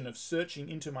philosopher's mission of searching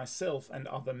into myself and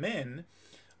other men,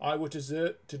 I were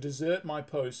to desert my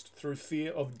post through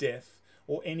fear of death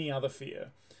or any other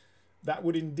fear. That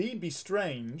would indeed be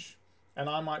strange, and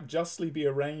I might justly be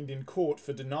arraigned in court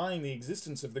for denying the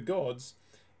existence of the gods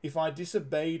if I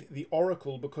disobeyed the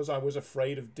oracle because I was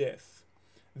afraid of death.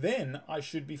 Then I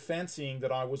should be fancying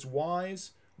that I was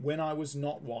wise when I was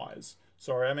not wise.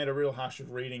 Sorry, I made a real hash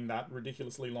of reading that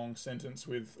ridiculously long sentence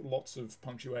with lots of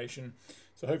punctuation,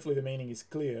 so hopefully the meaning is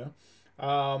clear.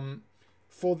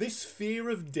 For this fear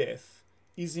of death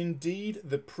is indeed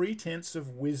the pretense of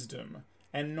wisdom,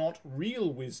 and not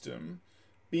real wisdom,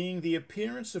 being the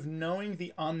appearance of knowing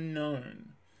the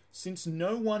unknown, since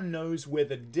no one knows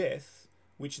whether death,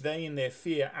 which they in their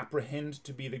fear apprehend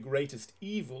to be the greatest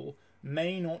evil,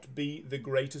 may not be the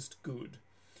greatest good.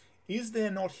 Is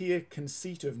there not here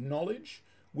conceit of knowledge,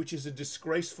 which is a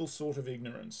disgraceful sort of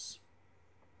ignorance?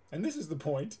 And this is the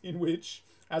point in which,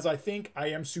 as I think I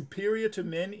am superior to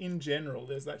men in general,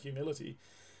 there's that humility,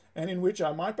 and in which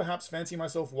I might perhaps fancy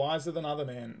myself wiser than other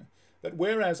men, that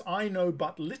whereas I know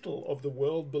but little of the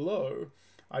world below,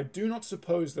 I do not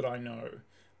suppose that I know,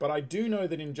 but I do know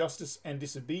that injustice and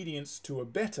disobedience to a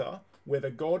better, whether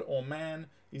God or man,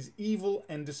 is evil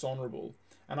and dishonourable,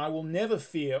 and I will never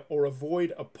fear or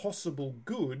avoid a possible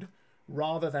good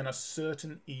rather than a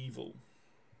certain evil.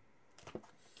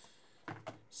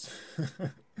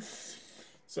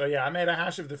 So yeah, I made a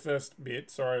hash of the first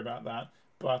bit. Sorry about that,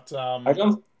 but I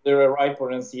don't think there are right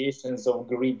pronunciations of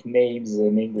Greek names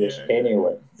in English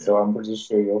anyway, so I'm pretty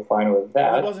sure you're fine with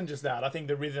that. Well, it wasn't just that. I think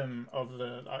the rhythm of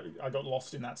I got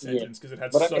lost in that sentence because it had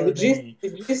but so I mean, many. The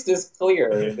gist is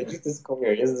clear. The gist is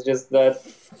clear. It's just that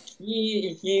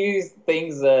he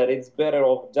thinks that it's better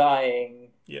off dying,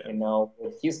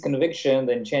 with his conviction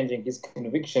than changing his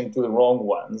conviction to the wrong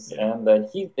ones, and that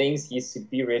he thinks he's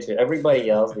superior to everybody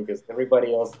else because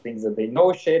everybody else thinks that they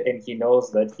know shit, and he knows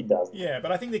that he doesn't. Yeah,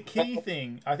 but I think the key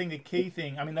thing. I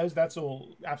mean, that's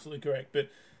all absolutely correct, but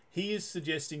he is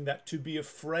suggesting that to be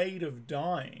afraid of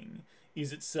dying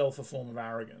is itself a form of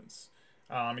arrogance,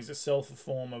 is itself a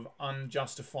form of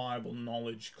unjustifiable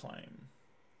knowledge claim.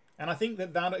 And I think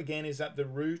that again is at the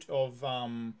root of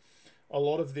a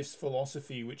lot of this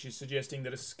philosophy, which is suggesting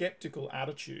that a skeptical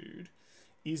attitude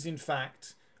is in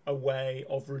fact a way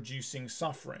of reducing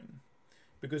suffering.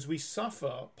 Because we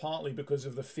suffer partly because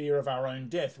of the fear of our own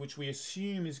death, which we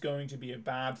assume is going to be a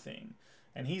bad thing.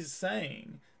 And he's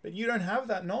saying that you don't have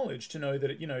that knowledge to know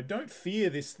that, don't fear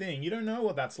this thing. You don't know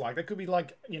what that's like. That could be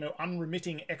like,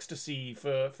 unremitting ecstasy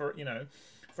for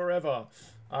forever.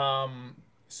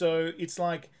 So it's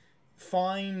like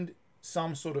find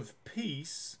some sort of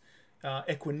peace,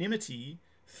 equanimity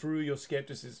through your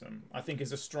skepticism, I think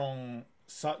is a strong,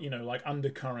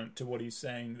 undercurrent to what he's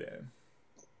saying there.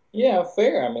 Yeah,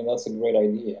 fair. I mean, that's a great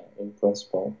idea in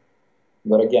principle.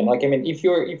 But again, if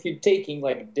you're taking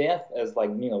death as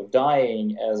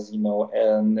dying as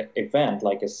an event,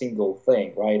 like a single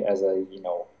thing, right? As a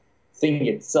thing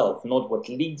itself, not what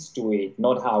leads to it,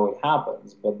 not how it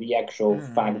happens, but the actual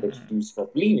fact that you do stop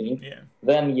living,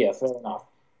 then fair enough.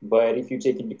 But if you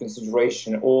take into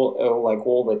consideration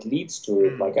all that leads to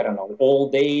it, I don't know,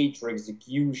 old age or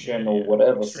execution or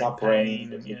whatever, suffering,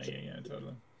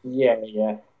 totally.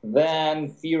 Then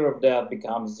fear of death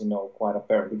becomes, quite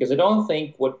apparent. Because I don't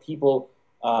think what people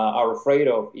are afraid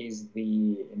of is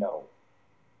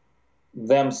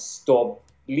them stop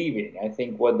living. I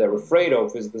think what they're afraid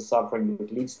of is the suffering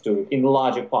that leads to it in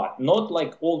larger part. Not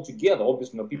altogether.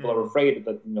 Obviously, people are afraid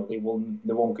that they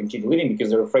won't continue living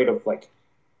because they're afraid of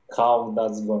how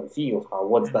that's going to feel,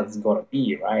 that's going to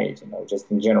be, right? Just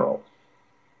in general.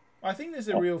 I think there's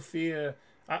a real fear.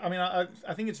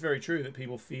 I think it's very true that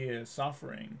people fear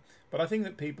suffering, but I think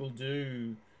that people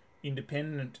do,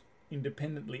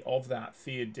 independently of that,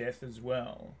 fear death as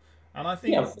well. And I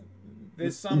think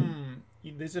there's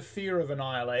a fear of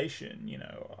annihilation,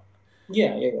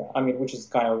 Yeah. I mean, which is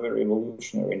kind of very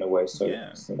evolutionary in a way.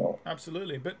 So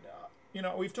absolutely. But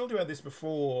we've talked about this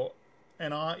before,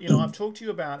 and I've talked to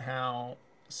you about how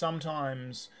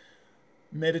sometimes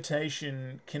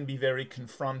meditation can be very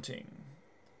confronting.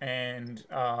 And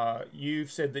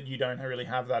you've said that you don't really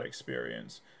have that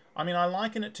experience. I mean, I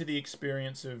liken it to the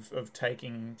experience of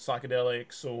taking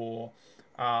psychedelics or...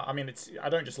 I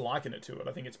don't just liken it to it.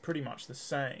 I think it's pretty much the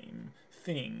same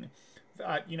thing.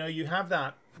 You have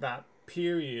that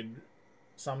period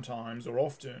sometimes or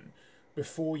often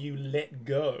before you let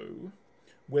go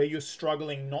where you're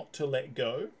struggling not to let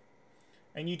go.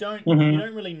 And you don't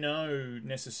really know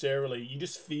necessarily. You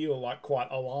just feel quite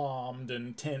alarmed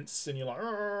and tense, and you're like,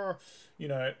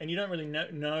 and you don't really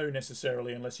know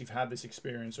necessarily unless you've had this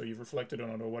experience or you've reflected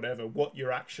on it or whatever, what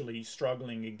you're actually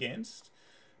struggling against.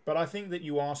 But I think that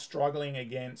you are struggling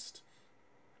against,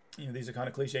 these are kind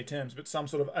of cliche terms, but some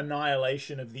sort of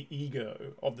annihilation of the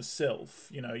ego, of the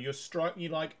self.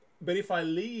 but if I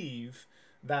leave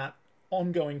that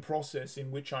ongoing process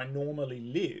in which I normally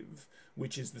live,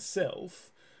 which is the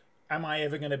self, am I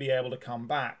ever going to be able to come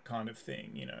back, kind of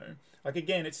thing, you know? Like,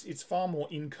 again, it's far more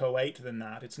inchoate than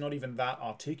that. It's not even that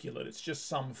articulate. It's just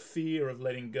some fear of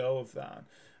letting go of that.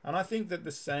 And I think that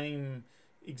the same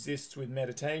exists with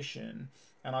meditation.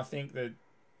 And I think that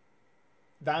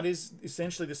that is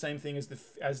essentially the same thing as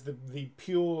the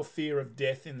pure fear of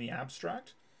death in the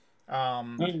abstract.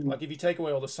 Mm. Like, if you take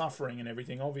away all the suffering and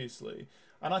everything, obviously.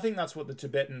 And I think that's what the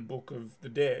Tibetan Book of the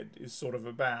Dead is sort of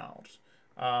about.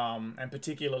 And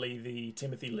particularly the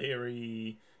Timothy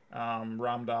Leary,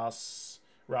 Ramdas,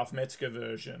 Ralph Metzger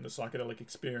version, the psychedelic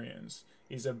experience,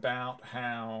 is about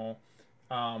how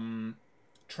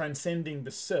transcending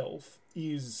the self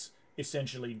is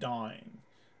essentially dying.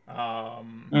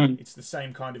 Mm. It's the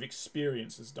same kind of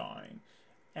experience as dying.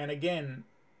 And again,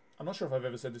 I'm not sure if I've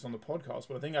ever said this on the podcast,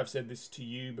 but I think I've said this to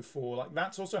you before. Like,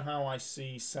 that's also how I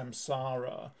see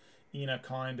samsara in a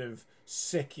kind of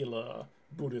secular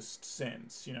Buddhist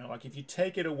sense. You know, like, if you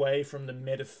take it away from the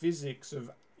metaphysics of,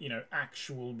 you know,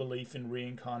 actual belief in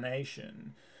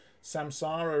reincarnation,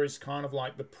 samsara is kind of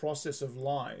like the process of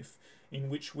life in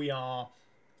which we are,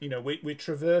 you know, we're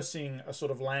traversing a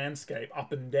sort of landscape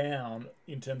up and down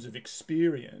in terms of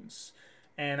experience.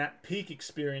 And at peak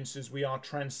experiences, we are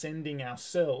transcending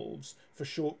ourselves for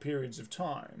short periods of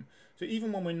time. So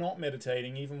even when we're not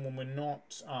meditating, even when we're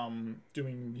not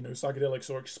doing, you know, psychedelics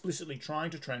or explicitly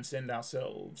trying to transcend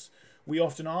ourselves, we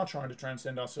often are trying to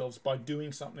transcend ourselves by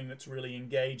doing something that's really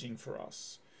engaging for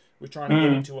us. We're trying to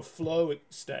get Mm. into a flow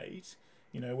state,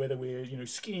 you know, whether we're, you know,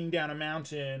 skiing down a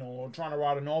mountain or trying to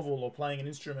write a novel or playing an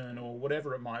instrument or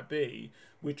whatever it might be.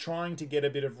 We're trying to get a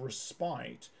bit of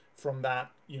respite from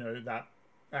that, you know, that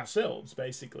ourselves,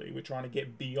 basically. We're trying to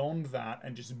get beyond that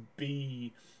and just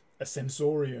be a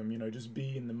sensorium, you know, just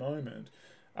be in the moment.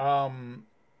 And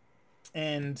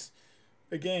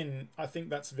again, I think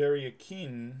that's very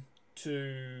akin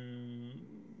to,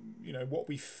 you know, what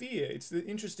we fear. It's the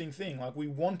interesting thing, like, we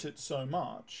want it so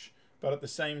much, but at the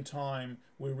same time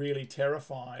we're really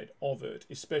terrified of it,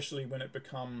 especially when it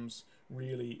becomes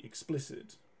really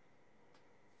explicit.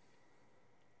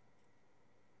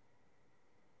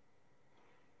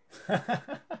 You're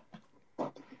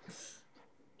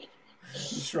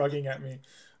shrugging at me.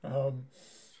 um,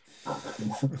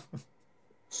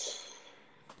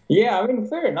 Yeah, I mean,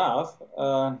 fair enough.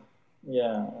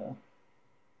 Yeah,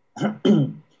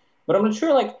 but I'm not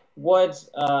sure, like, what,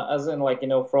 as in, like,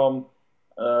 from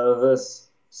this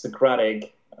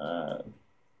Socratic,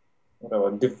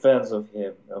 whatever defense of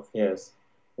his,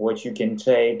 what you can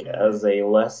take mm, as a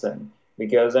lesson.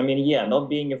 Because I mean, yeah, not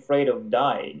being afraid of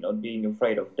dying, not being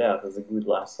afraid of death is a good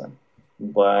lesson,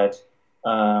 but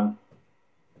um,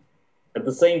 at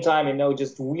the same time,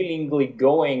 just willingly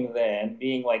going there and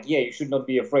being like, yeah, you should not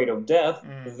be afraid of death,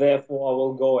 mm, therefore I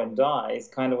will go and die, is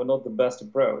kind of not the best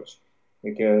approach,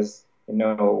 because, kind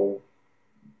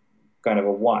of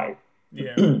a why.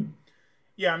 yeah.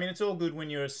 Yeah, I mean, it's all good when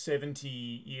you're 70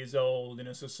 years old in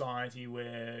a society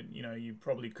where, you know, you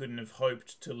probably couldn't have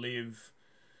hoped to live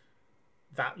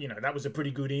that, you know, that was a pretty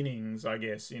good innings, I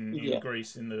guess, in Yeah,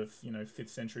 Greece in the, you know, 5th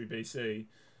century BC.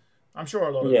 I'm sure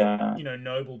a lot of, yeah. you know,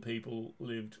 noble people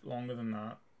lived longer than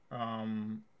that.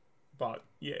 Um, but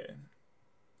yeah,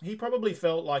 he probably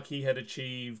felt like he had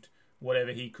achieved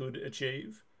whatever he could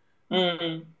achieve.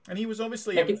 Mm. And he was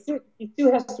obviously Like, it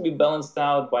still has to be balanced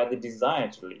out by the desire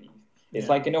to leave. It's yeah,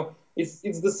 like,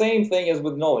 it's the same thing as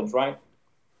with knowledge, right?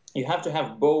 You have to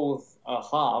have both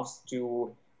halves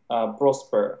to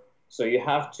prosper. So you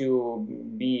have to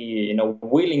be,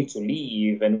 willing to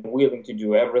leave and willing to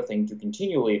do everything to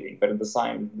continue living. But at the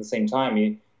same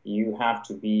time, you have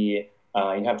to be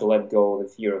you have to let go of the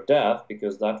fear of death,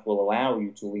 because that will allow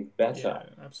you to live better, yeah,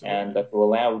 and absolutely. that will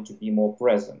allow you to be more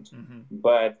present. Hmm.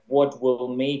 But what will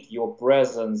make your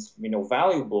presence,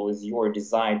 valuable, is your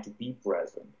desire to be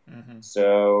present. Hmm.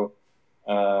 So,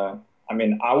 uh, I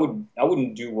mean, I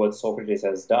wouldn't do what Socrates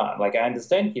has done. Like, I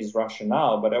understand his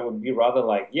rationale, but I would be rather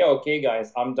like, yeah, okay,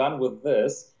 guys, I'm done with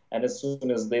this, and as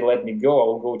soon as they let me go, I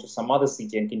will go to some other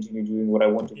city and continue doing what I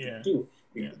wanted to Yeah, do.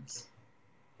 yeah. Because,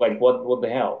 like, what the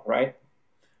hell, right?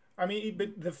 I mean,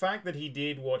 but the fact that he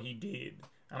did what he did,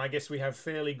 and I guess we have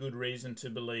fairly good reason to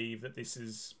believe that this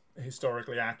is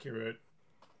historically accurate.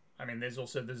 I mean, there's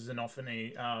also the Xenophon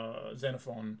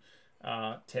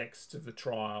text of the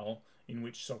trial in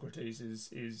which Socrates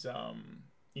is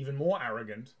even more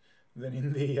arrogant than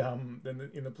in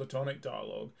the Platonic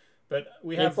dialogue. But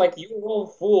we It's have, like, you're all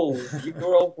fools.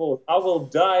 You're all fools. I will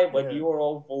die, but yeah. you're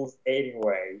all fools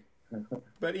anyway.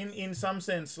 But in some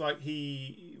sense, like,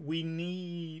 we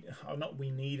need, or not we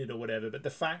needed or whatever, but the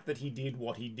fact that he did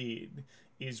what he did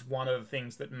is one of the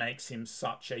things that makes him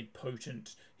such a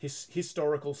potent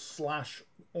historical slash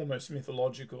almost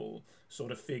mythological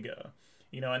sort of figure.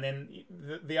 And then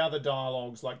the other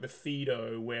dialogues like the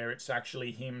Phaedo, where it's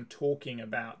actually him talking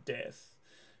about death.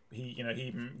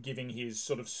 Him giving his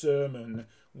sort of sermon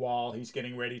while he's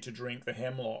getting ready to drink the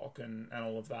hemlock and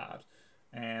all of that.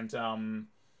 And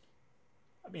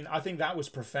I think that was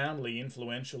profoundly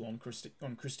influential on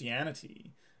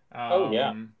Christianity. Oh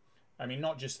yeah.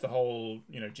 Not just the whole,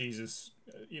 Jesus,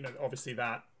 obviously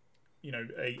that,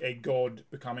 a God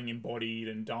becoming embodied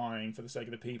and dying for the sake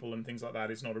of the people and things like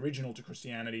that is not original to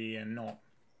Christianity and not,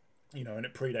 and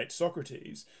it predates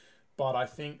Socrates. But I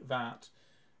think that,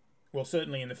 well,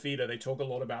 certainly in the Phaedo, they talk a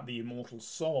lot about the immortal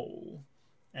soul.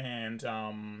 And,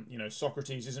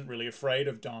 Socrates isn't really afraid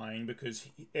of dying because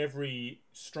every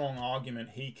strong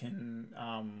argument he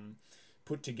can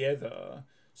put together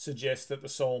suggests that the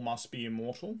soul must be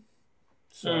immortal.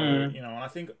 So, and I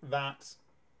think that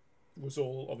was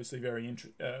all obviously very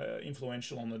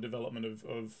influential on the development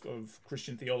of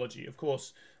Christian theology. Of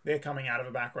course, they're coming out of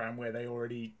a background where they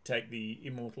already take the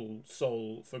immortal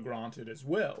soul for granted as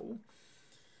well.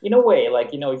 In a way,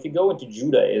 if you go into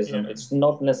Judaism, it's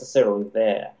not necessarily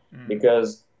there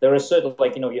because there are certain,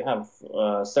 you have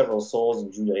several souls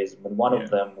in Judaism, and one of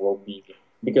them will be,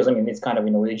 because it's kind of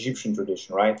the Egyptian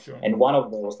tradition, right? Sure. And one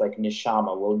of those, like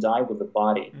neshama, will die with the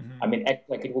body.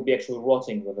 It will be actually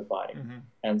rotting with the body,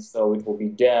 and so it will be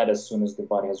dead as soon as the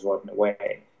body has rotten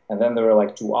away. And then there are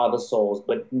two other souls,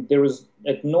 but there is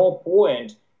at no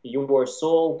point your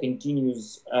soul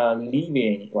continues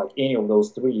living any of those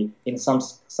three in some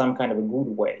kind of a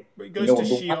good way. But it goes to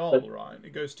Sheol, right?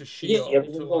 It goes to Sheol. Yeah,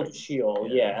 it will go to Sheol,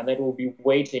 and that will be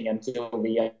waiting until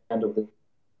the end of the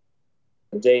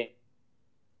day.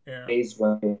 Days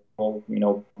when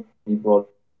be brought.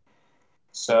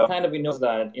 So kind of knows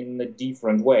that in a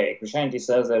different way. Christianity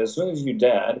says that as soon as you're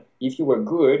dead, if you were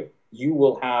good, you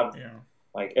will have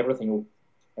everything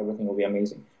will be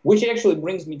amazing. Which actually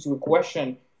brings me to a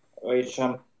question which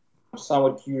I'm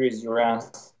somewhat curious your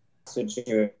answer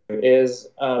to is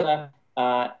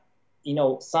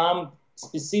some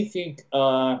specific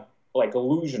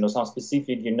illusion or some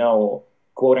specific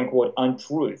quote unquote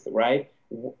untruth, right?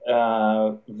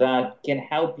 That can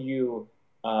help you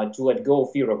to let go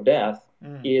of fear of death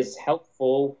is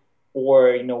helpful,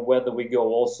 or whether we go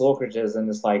all Socrates and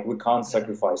it's we can't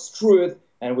sacrifice truth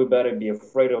and we better be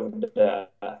afraid of death.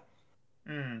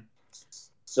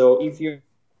 So if you're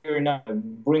not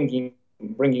bringing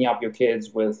up your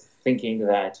kids with thinking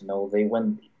that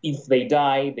if they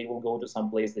die they will go to some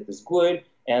place that is good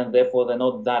and therefore they're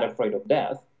not that afraid of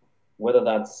death, whether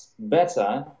that's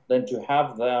better than to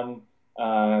have them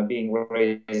being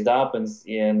raised up and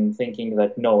in thinking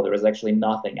that no, there is actually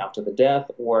nothing after the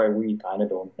death, or we kind of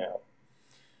don't know.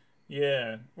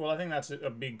 Yeah, well, I think that's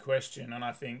a big question, and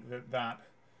I think that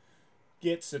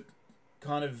gets at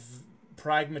kind of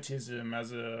pragmatism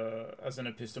as an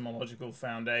epistemological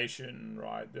foundation,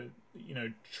 right? That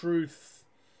truth.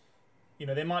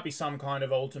 There might be some kind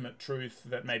of ultimate truth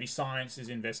that maybe science is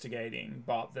investigating,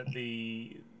 but that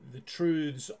the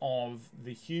truths of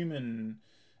the human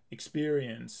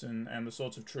experience and the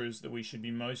sorts of truths that we should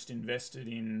be most invested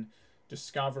in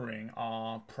discovering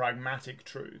are pragmatic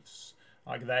truths.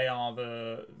 They are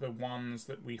the ones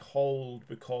that we hold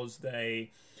because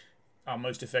they are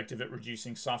most effective at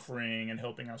reducing suffering and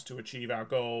helping us to achieve our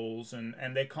goals, and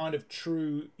they're kind of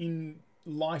true in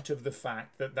light of the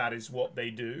fact that is what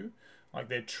they do.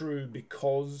 They're true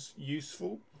because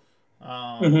useful.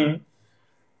 And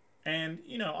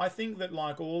I think that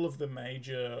all of the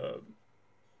major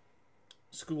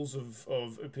schools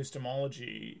of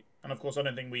epistemology, and of course I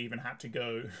don't think we even had to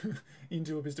go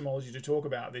into epistemology to talk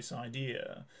about this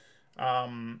idea,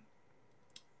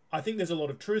 I think there's a lot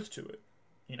of truth to it.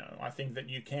 I think that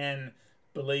you can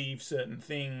believe certain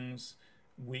things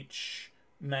which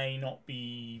may not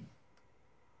be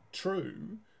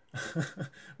true,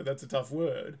 but that's a tough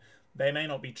word. They may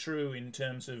not be true in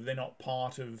terms of they're not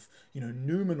part of,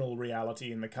 noumenal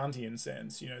reality in the Kantian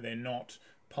sense. They're not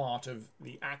part of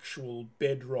the actual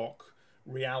bedrock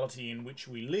reality in which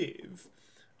we live,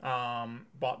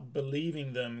 but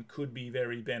believing them could be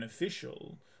very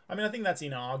beneficial. I think that's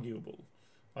inarguable.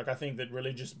 I think that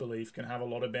religious belief can have a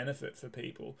lot of benefit for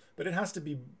people, but it has to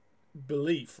be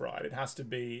belief, right? It has to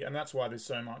be, and that's why there's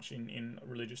so much in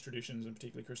religious traditions, and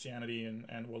particularly Christianity and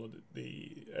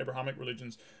the Abrahamic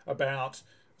religions, about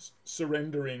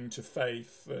surrendering to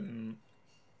faith. And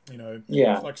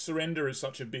surrender is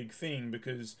such a big thing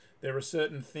because there are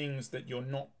certain things that you're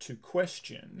not to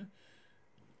question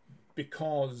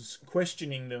because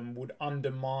questioning them would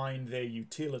undermine their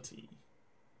utility.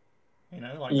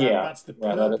 Like Yeah, that's the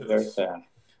yeah, that is very purpose. fair.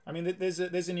 I mean, there's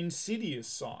an insidious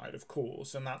side, of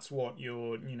course, and that's what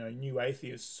your new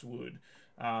atheists would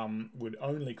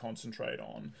only concentrate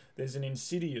on. There's an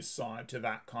insidious side to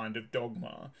that kind of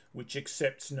dogma, which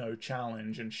accepts no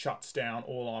challenge and shuts down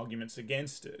all arguments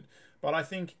against it. But I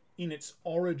think in its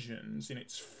origins, in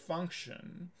its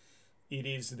function, it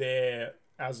is there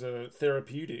as a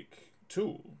therapeutic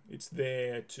tool. It's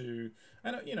there to,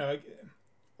 and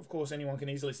of course, anyone can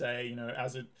easily say,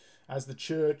 as the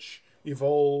church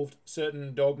evolved,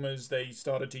 certain dogmas they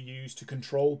started to use to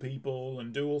control people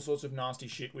and do all sorts of nasty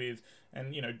shit with,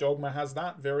 and dogma has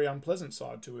that very unpleasant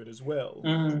side to it as well.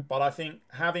 Mm. But I think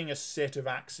having a set of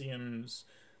axioms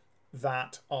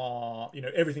that are,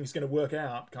 everything's going to work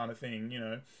out kind of thing,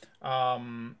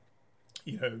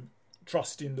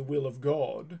 trust in the will of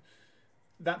God,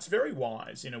 that's very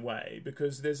wise in a way,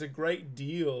 because there's a great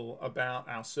deal about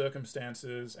our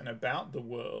circumstances and about the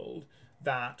world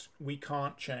that we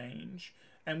can't change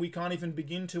and we can't even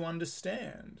begin to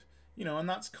understand. And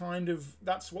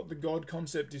that's what the God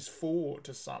concept is for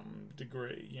to some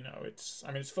degree.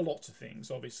 It's for lots of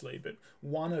things, obviously, but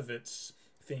one of its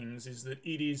things is that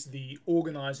it is the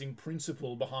organizing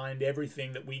principle behind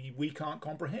everything that we can't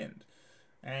comprehend.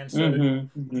 And so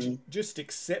just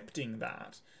accepting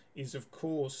that is, of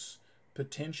course,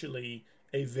 potentially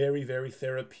a very, very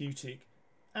therapeutic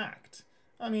act.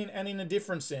 I mean, and in a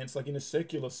different sense, like in a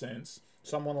secular sense,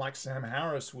 someone like Sam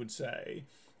Harris would say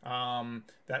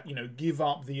that, give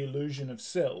up the illusion of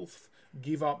self,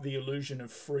 give up the illusion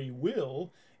of free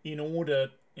will in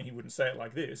order, and he wouldn't say it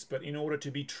like this, but in order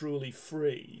to be truly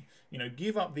free.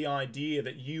 Give up the idea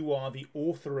that you are the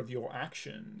author of your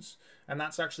actions. And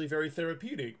that's actually very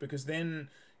therapeutic, because then,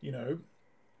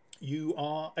 you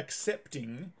are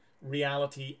accepting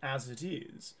reality as it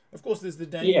is. Of course, there's the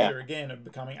danger, again, of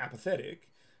becoming apathetic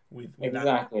with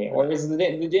exactly. that. Or is the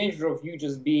danger of you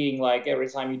just being like, every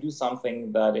time you do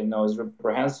something that is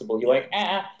reprehensible, you're like,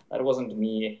 that wasn't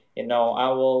me. I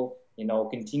will,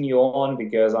 continue on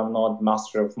because I'm not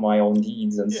master of my own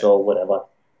deeds, and so whatever.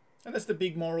 And that's the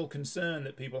big moral concern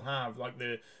that people have, like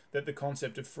that the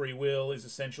concept of free will is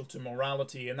essential to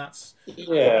morality, and that's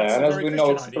and as we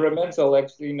know, experimental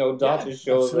idea. Data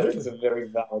shows that it's a very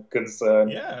valid concern.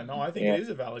 Yeah, no, I think it is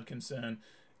a valid concern.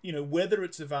 Whether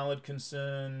it's a valid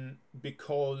concern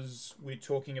because we're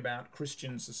talking about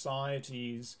Christian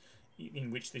societies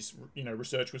in which this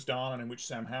research was done, and in which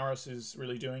Sam Harris is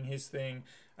really doing his thing,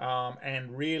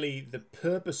 and really the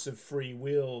purpose of free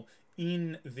will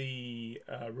in the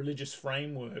religious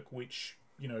framework which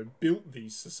built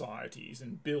these societies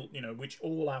and built which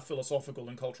all our philosophical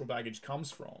and cultural baggage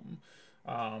comes from.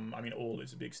 All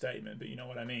is a big statement, but you know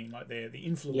what I mean. Like the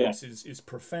influence is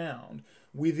profound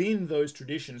within those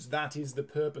traditions. That is the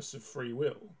purpose of free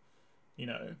will.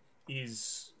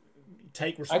 Is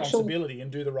take responsibility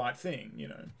and do the right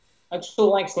thing. I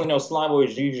still like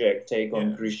Slavoj Žižek's take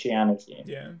on Christianity.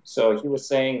 Yeah. So he was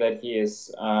saying that he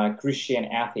is a Christian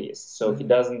atheist. So he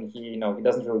doesn't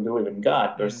really believe in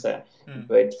God per se,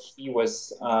 but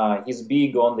he's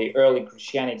big on the early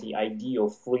Christianity idea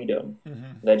of freedom.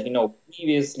 That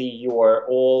previously you are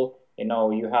all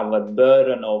you have the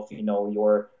burden of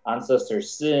your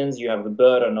ancestors' sins. You have the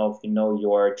burden of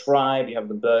your tribe. You have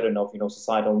the burden of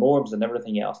societal norms and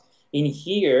everything else. In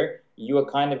here, you are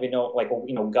kind of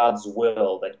God's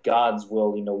will, that God's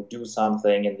will do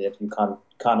something, and that you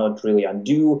cannot really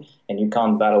undo, and you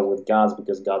can't battle with gods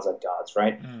because gods are gods,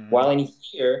 right? While in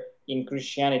here, in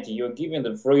Christianity, you're given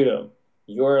the freedom.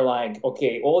 You're like,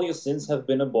 okay, all your sins have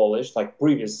been abolished, like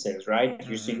previous sins, right?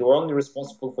 So you're only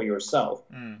responsible for yourself,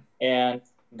 and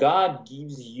God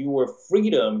gives you a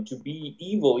freedom to be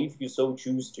evil if you so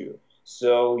choose to.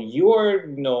 So you're,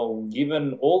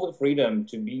 given all the freedom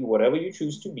to be whatever you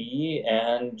choose to be,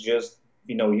 and just,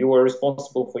 you are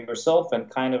responsible for yourself, and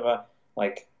kind of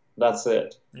that's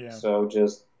it. Yeah. So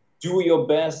just do your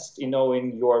best, in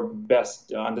your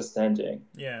best understanding.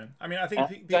 Yeah. I think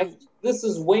people... this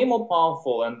is way more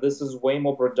powerful, and this is way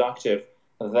more productive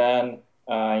than,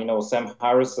 Sam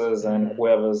Harris's and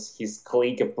whoever's his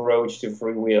clique approach to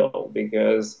free will,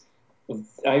 because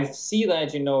I see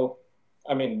that,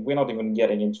 we're not even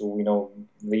getting into,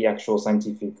 the actual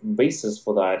scientific basis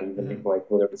for that, even if,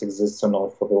 whether it exists or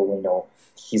not, for the,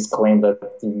 his claim that,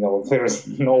 there is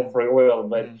no free will,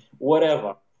 but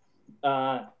whatever.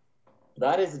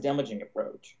 That is a damaging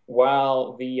approach.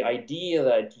 While the idea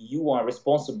that you are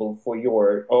responsible for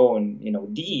your own,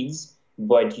 deeds,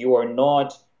 but you are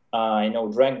not,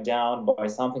 dragged down by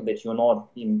something that you're not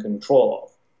in control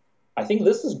of. I think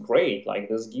this is great. Like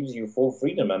this gives you full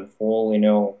freedom and full,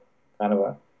 kind of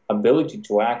a ability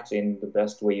to act in the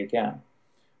best way you can.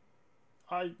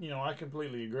 I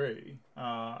completely agree,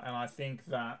 and I think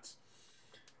that.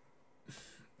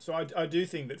 So I do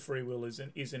think that free will is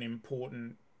an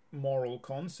important moral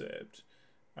concept.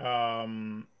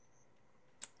 Um,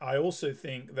 I also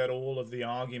think that all of the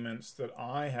arguments that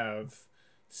I have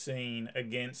seen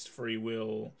against free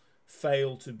will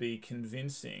fail to be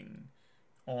convincing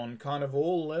on kind of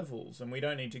all levels, and we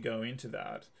don't need to go into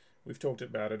that. We've talked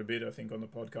about it a bit, I think, on the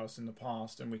podcast in the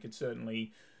past, and we could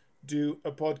certainly do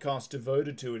a podcast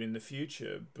devoted to it in the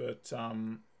future. But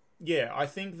yeah, I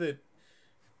think that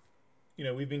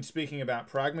we've been speaking about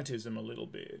pragmatism a little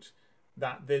bit.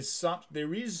 That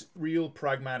there is real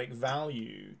pragmatic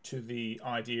value to the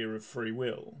idea of free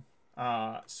will.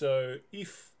 So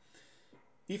if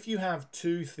you have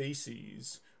two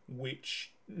theses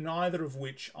which neither of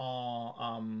which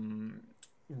are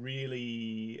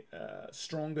really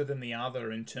stronger than the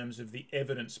other in terms of the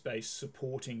evidence base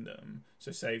supporting them.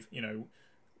 So say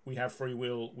we have free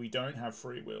will, we don't have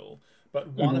free will, but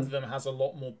one Hmm. of them has a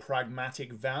lot more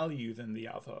pragmatic value than the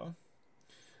other,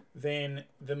 then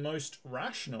the most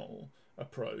rational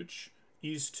approach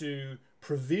is to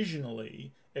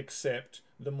provisionally accept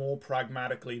the more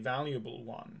pragmatically valuable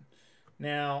one.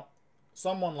 Now,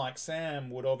 someone like Sam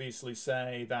would obviously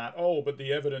say that, oh, but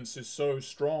the evidence is so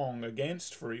strong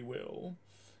against free will.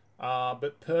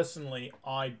 But personally,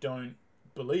 I don't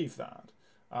believe that.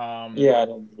 Um, Yeah, I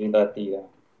don't believe that either.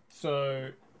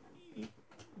 so,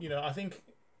 I think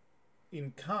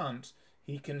in Kant,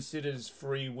 he considers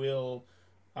free will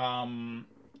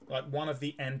like one of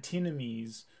the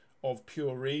antinomies of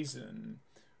pure reason,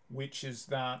 which is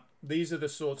that these are the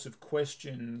sorts of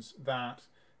questions that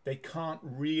they can't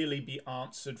really be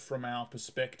answered from our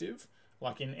perspective,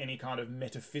 like in any kind of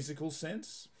metaphysical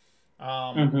sense.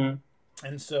 Um, Hmm.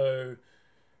 and so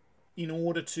in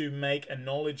order to make a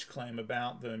knowledge claim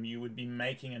about them, you would be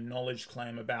making a knowledge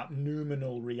claim about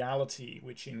noumenal reality,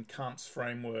 which in Kant's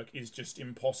framework is just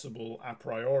impossible a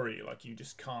priori. Like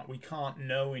we can't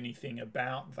know anything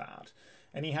about that.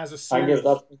 And he has a I guess series.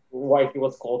 that's why he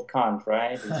was called Kant,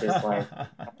 right? It's just like,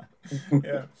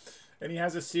 Yeah. And he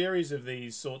has a series of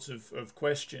these sorts of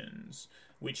questions,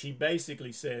 which he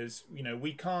basically says,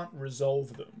 we can't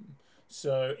resolve them.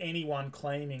 So anyone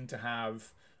claiming to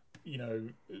have you know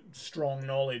strong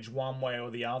knowledge one way or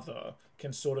the other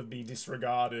can sort of be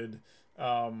disregarded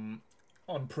um,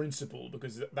 on principle,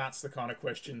 because that's the kind of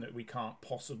question that we can't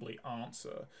possibly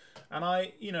answer. And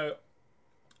I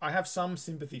have some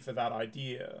sympathy for that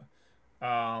idea,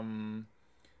 um,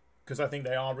 because I think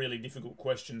they are really difficult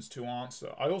questions to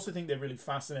answer. I also think they're really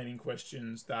fascinating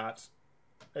questions that,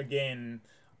 again,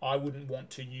 I wouldn't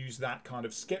want to use that kind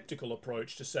of skeptical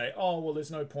approach to say, oh, well, there's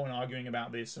no point arguing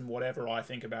about this and whatever I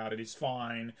think about it is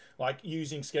fine. Like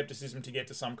using skepticism to get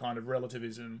to some kind of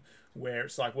relativism where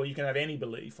it's like, well, you can have any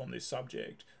belief on this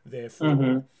subject. Therefore,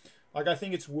 hmm. like, I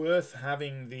think it's worth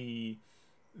having the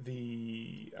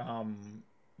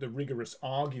rigorous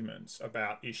arguments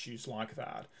about issues like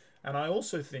that. And I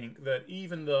also think that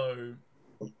even though,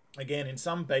 again, in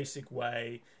some basic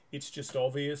way, it's just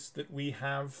obvious that we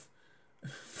have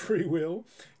free will,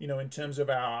 in terms of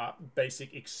our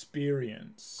basic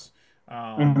experience.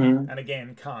 Hmm. And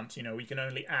again, Kant, we can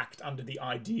only act under the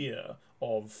idea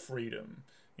of freedom.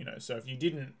 So if you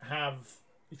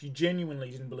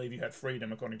genuinely didn't believe you had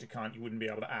freedom, according to Kant, you wouldn't be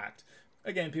able to act.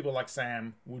 Again, people like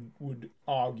Sam would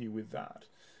argue with that.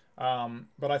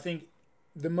 But I think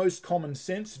the most common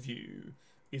sense view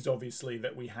is obviously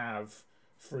that we have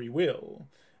free will.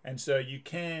 And so you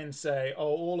can say, oh,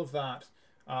 all of that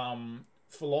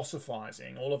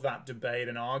philosophizing, all of that debate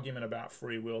and argument about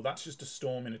free will, that's just a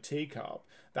storm in a teacup.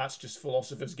 That's just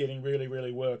philosophers getting really,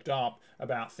 really worked up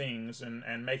about things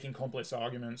and making complex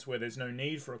arguments where there's no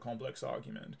need for a complex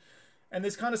argument. And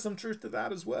there's kind of some truth to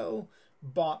that as well.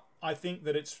 But I think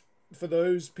that it's for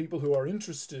those people who are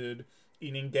interested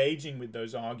in engaging with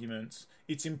those arguments,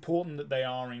 it's important that they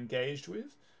are engaged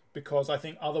with, because I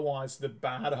think otherwise the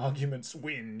bad arguments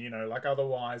win. Like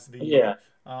otherwise Yeah,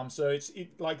 so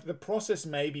it like the process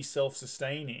may be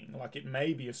self-sustaining, like it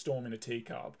may be a storm in a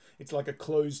teacup. It's like a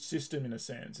closed system in a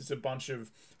sense. It's a bunch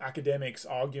of academics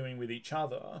arguing with each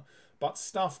other, but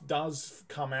stuff does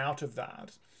come out of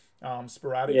that yeah,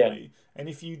 sporadically. And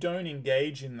if you don't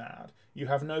engage in that, you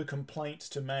have no complaints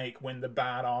to make when the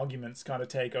bad arguments kind of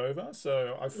take over.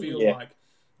 So I feel yeah, like,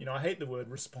 I hate the word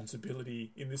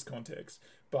responsibility in this context,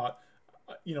 but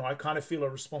I kind of feel a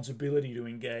responsibility to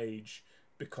engage,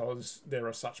 because there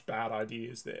are such bad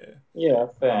ideas there. Yeah,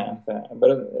 fair, Um, fair.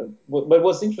 But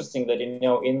what's interesting that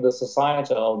in the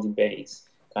societal debates,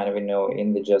 kind of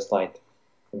in the just like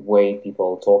way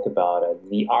people talk about it,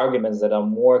 the arguments that are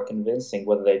more convincing,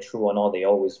 whether they're true or not, they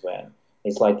always win.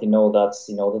 It's like that's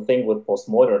the thing with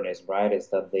postmodernism, right? Is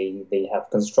that they have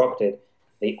constructed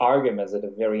the arguments that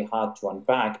are very hard to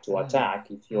unpack to mm, attack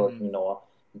if you're mm,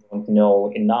 don't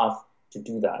know enough to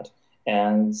do that.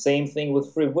 And same thing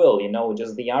with free will,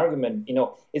 just the argument,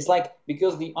 it's like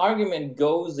because the argument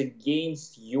goes against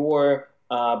your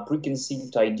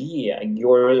preconceived idea,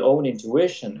 your own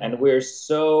intuition, and mm, we're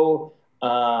so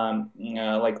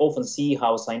like often see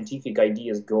how scientific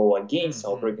ideas go against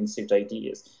our mm. preconceived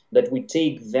ideas that we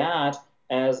take that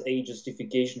as a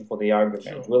justification for the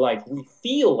argument. Sure. We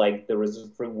feel like there is a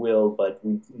free will, but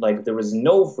there is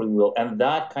no free will, and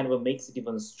that kind of makes it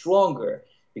even stronger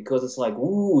because it's like,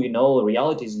 ooh,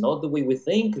 reality is not the way we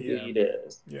think Yeah. it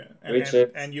is. Yeah, Which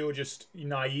is, and you're just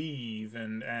naive,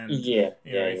 and yeah,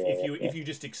 you know, yeah, yeah, if you yeah, if you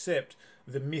just accept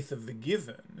the myth of the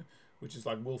given, which is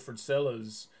like Wilfred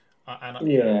Sellers,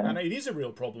 yeah, and it is a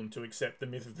real problem to accept the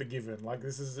myth of the given. Like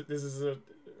this is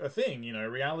a thing.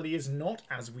 Reality is not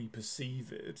as we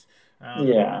perceive it.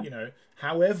 yeah,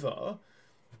 However,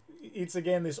 it's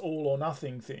again this all or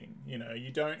nothing thing.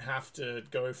 You don't have to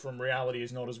go from reality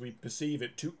is not as we perceive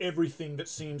it to everything that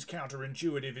seems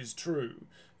counterintuitive is true.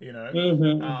 You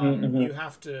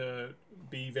have to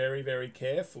be very, very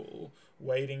careful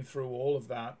wading through all of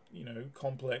that,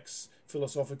 complex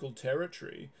philosophical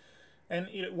territory. And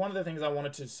one of the things I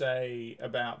wanted to say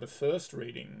about the first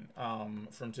reading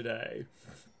from today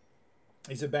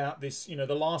is about this,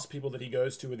 the last people that he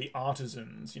goes to are the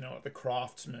artisans, the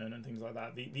craftsmen and things like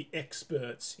that, the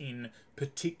experts in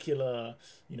particular,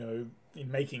 in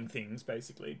making things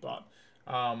basically. But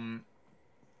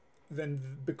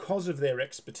then because of their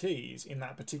expertise in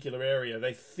that particular area,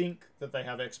 they think that they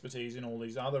have expertise in all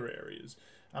these other areas.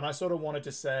 And I sort of wanted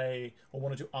to say, or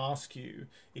wanted to ask you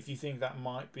if you think that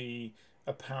might be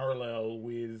a parallel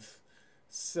with,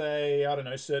 say, I don't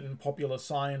know, certain popular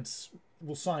scientists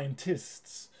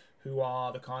who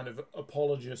are the kind of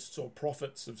apologists or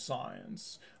prophets of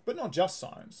science, but not just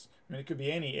science. I mean, it could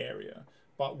be any area,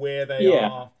 but where they yeah,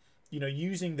 are,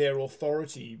 using their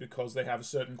authority because they have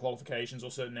certain qualifications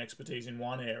or certain expertise in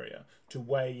one area to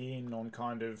weigh in on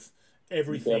kind of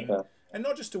everything, yeah. and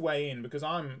not just to weigh in because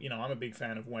I'm a big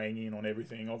fan of weighing in on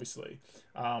everything, obviously.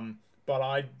 But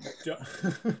I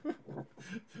don't.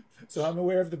 So I'm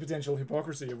aware of the potential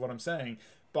hypocrisy of what I'm saying,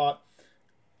 but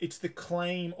it's the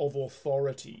claim of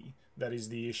authority that is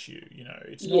the issue.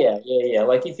 It's not. Yeah, yeah, yeah.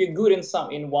 Like if you're good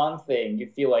in one thing, you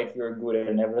feel like you're good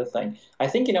in everything. I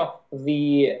think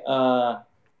the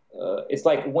it's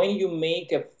like when you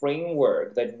make a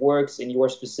framework that works in your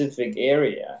specific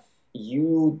area,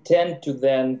 you tend to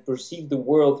then perceive the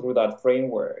world through that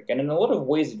framework, and in a lot of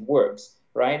ways it works,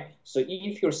 right? So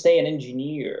if you're say an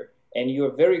engineer and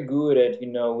you're very good at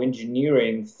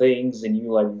engineering things and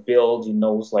you like build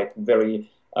like very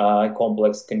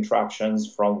complex constructions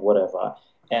from whatever.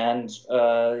 And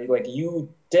like you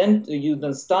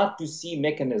then start to see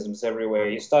mechanisms everywhere.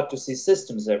 You start to see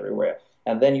systems everywhere.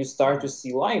 And then you start to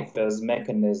see life as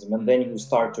mechanism. And then you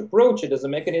start to approach it as a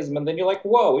mechanism. And then you're like,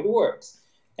 whoa, it works.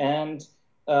 And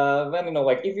then,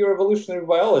 like if you're evolutionary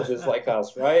biologists like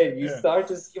us, right, you Yeah, start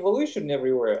to see evolution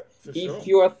everywhere. for If sure.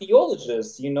 you're a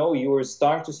theologist, you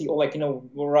start to see, or like,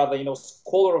 rather,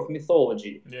 scholar of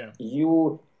mythology, Yeah,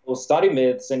 you will study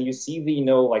myths and you see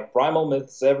the, like primal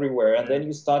myths everywhere. And yeah. then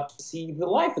you start to see the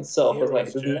life The itself as like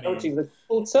hero's the journey. narrative that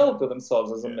people Yeah, tell to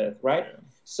themselves as a yeah, myth, right? yeah,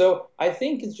 So I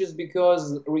think it's just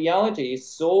because reality is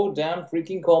so damn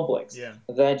freaking complex yeah.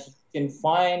 that you can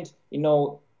find,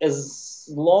 as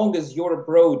long as your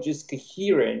approach is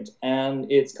coherent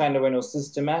and it's kind of,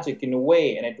 systematic in a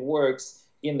way and it works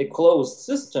in the closed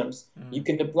systems, you Mm.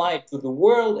 can apply it to the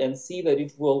world and see that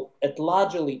it will, at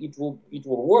largely, it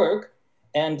will work.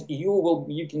 And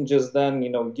you can just then,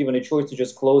 given a choice to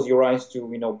just close your eyes to,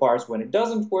 parts when it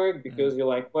doesn't work Mm. because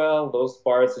you're like, well, those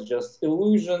parts are just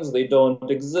illusions, they don't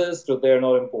exist, or they're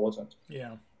not important.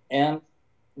 Yeah. And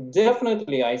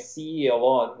definitely, I see a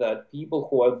lot that people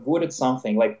who are good at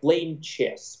something, like playing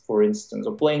chess, for instance,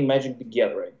 or playing Magic the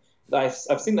Gathering,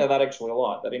 I've seen that actually a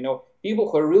lot. That people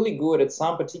who are really good at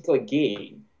some particular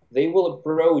game, they will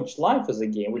approach life as a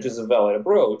game, which Yeah. is a valid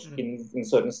approach Mm. in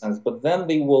certain sense. But then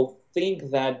they will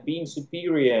think that being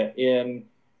superior in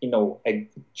a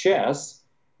chess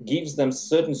gives them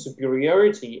certain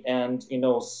superiority and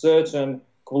certain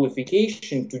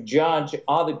qualification to judge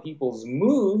other people's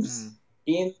moves Mm.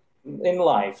 in in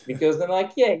life because then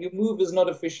like yeah your move is not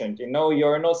efficient,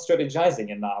 you're not strategizing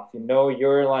enough,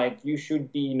 you're like you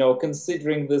should be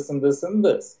considering this and this and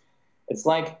this. It's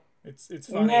like It's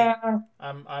funny. yeah.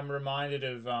 I'm reminded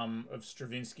of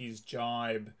Stravinsky's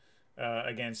jibe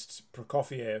against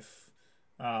Prokofiev.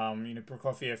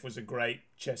 Prokofiev was a great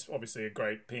chess, obviously a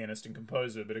great pianist and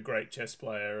composer, but a great chess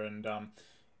player. And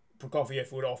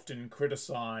Prokofiev would often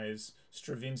criticize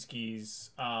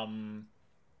Stravinsky's.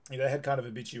 They had kind of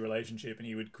a bitchy relationship, and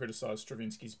he would criticize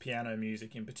Stravinsky's piano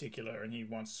music in particular. And he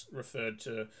once referred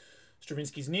to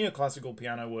Stravinsky's neoclassical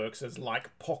piano works as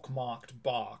like pockmarked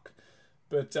bark.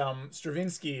 But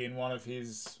Stravinsky, in one of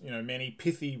his many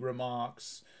pithy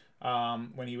remarks,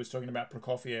 when he was talking about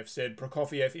Prokofiev, said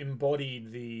Prokofiev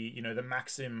embodied the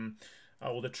maxim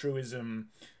or the truism,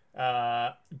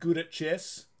 good at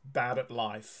chess, bad at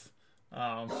life.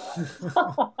 Um,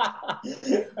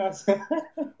 that's,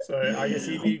 so I guess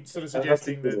he'd be sort of that's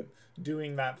suggesting that good.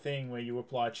 doing that thing where you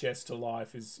apply chess to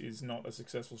life is not a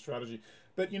successful strategy.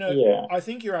 But Yeah. I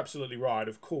think you're absolutely right.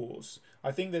 Of course,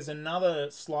 I think there's another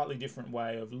slightly different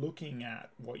way of looking at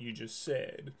what you just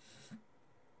said,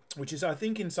 which is I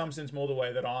think in some sense more the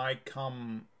way that I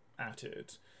come at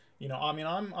it. I mean,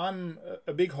 I'm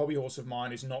a big hobby horse of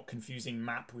mine is not confusing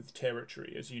map with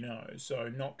territory, as you know. So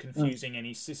not Mm. confusing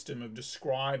any system of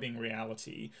describing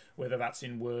reality, whether that's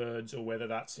in words or whether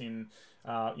that's in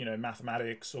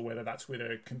mathematics or whether that's with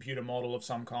a computer model of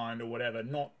some kind or whatever.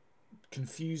 Not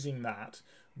confusing that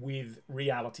with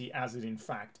reality as it in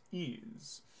fact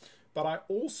is. But I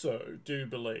also do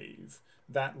believe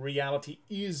that reality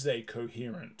is a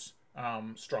coherent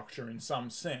structure in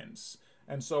some sense.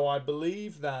 And so I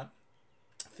believe that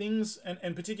things,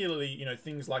 and particularly,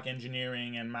 things like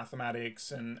engineering and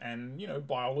mathematics and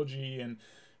biology and,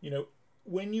 you know,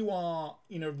 when you are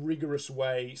in a rigorous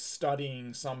way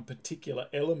studying some particular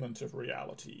element of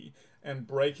reality and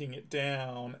breaking it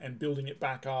down and building it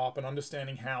back up and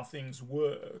understanding how things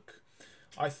work,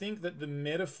 I think that the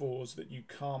metaphors that you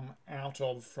come out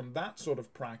of from that sort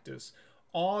of practice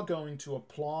are going to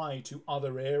apply to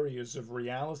other areas of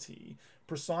reality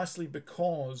precisely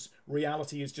because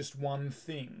reality is just one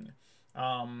thing.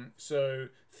 So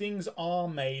things are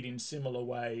made in similar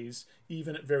ways,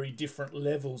 even at very different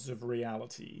levels of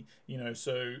reality.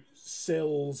 So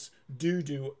cells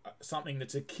do something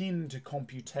that's akin to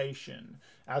computation,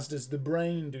 as does the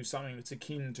brain do something that's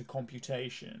akin to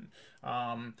computation.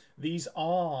 These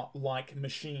are like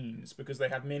machines because they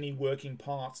have many working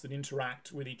parts that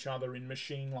interact with each other in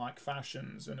machine-like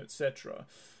fashions and etc.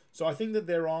 So I think that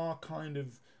there are kind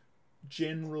of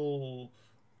general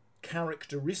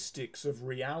characteristics of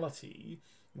reality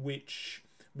which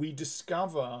we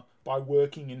discover by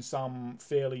working in some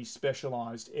fairly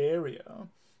specialized area.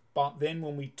 But then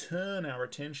when we turn our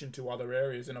attention to other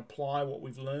areas and apply what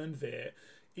we've learned there,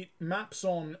 it maps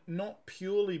on not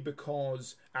purely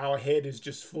because our head is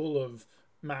just full of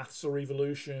maths or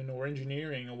evolution or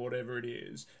engineering or whatever it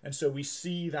is, and so we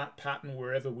see that pattern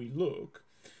wherever we look,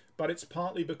 but it's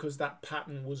partly because that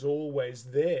pattern was always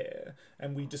there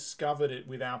and we discovered it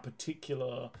with our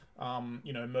particular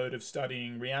mode of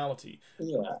studying reality.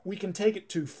 Yeah. We can take it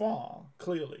too far,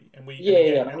 clearly, and we and Yeah, yeah.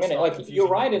 again I and mean, start like you're confusing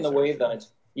right map in with the way territory. that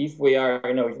if we are,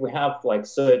 if we have like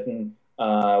certain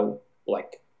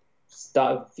like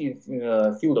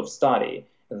field of study,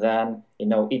 then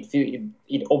it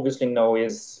obviously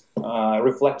is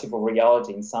reflective of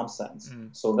reality in some sense. Mm.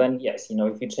 So then yes,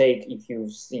 if you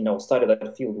study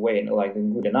that field way like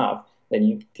good enough, then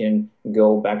you can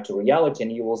go back to reality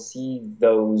and you will see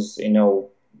those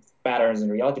patterns in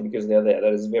reality because they're there.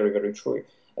 That is very very true.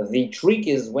 The trick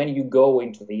is when you go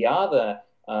into the other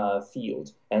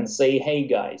field and say, hey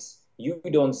guys, you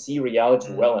don't see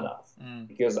reality well Mm. enough Mm.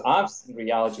 because I've seen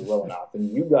reality well enough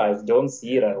and you guys don't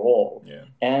see it Yeah. at all. Yeah.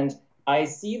 And I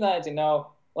see that,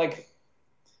 like,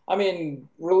 I mean,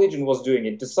 religion was doing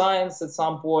it to science at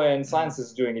some point, and Mm. science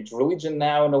is doing it to religion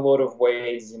now in a lot of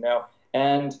ways,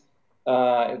 and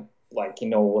uh, like,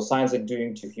 what science is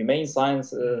doing to humane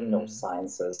science, Mm.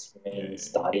 sciences, Yeah. humane Yeah.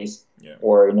 studies, Yeah.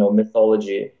 or,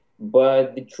 mythology.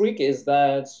 But the trick is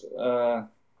that,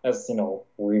 as,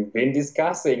 we've been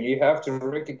discussing, you have to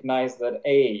recognize that,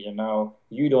 A,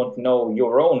 you don't know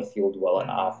your own field well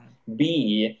enough. Mm.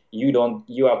 B,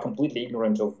 you are completely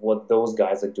ignorant of what those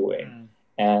guys are doing. Mm.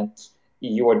 And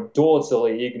you are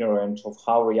totally ignorant of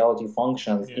how reality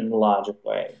functions Yeah. in a larger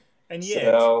way. And yet,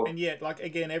 So, and yet, like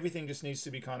again, everything just needs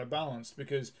to be kind of balanced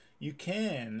because you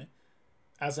can,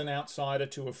 as an outsider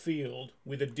to a field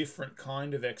with a different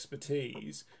kind of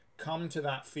expertise, come to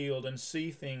that field and see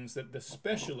things that the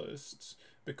specialists,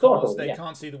 because Totally, they yeah.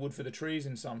 can't see the wood for the trees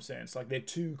in some sense. Like they're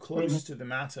too close to the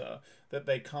matter that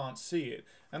they can't see it.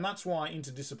 And that's why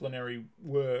interdisciplinary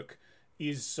work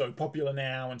is so popular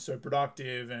now and so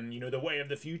productive, and the way of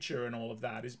the future and all of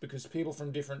that is because people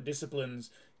from different disciplines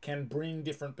can bring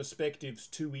different perspectives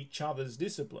to each other's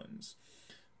disciplines.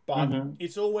 But Mm-hmm.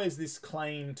 it's always this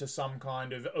claim to some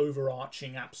kind of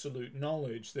overarching absolute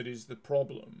knowledge that is the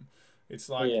problem. It's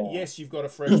like, Yeah. yes, you've got a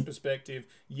fresh perspective.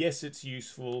 Yes, it's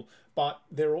useful, but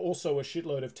there are also a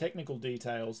shitload of technical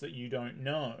details that you don't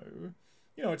know.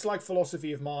 It's like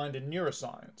philosophy of mind and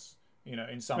neuroscience,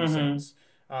 in some Mm-hmm. sense.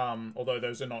 Although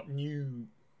those are not new,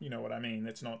 you know what I mean?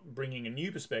 It's not bringing a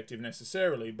new perspective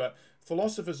necessarily, but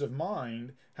philosophers of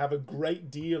mind have a great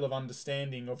deal of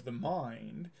understanding of the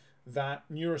mind that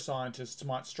neuroscientists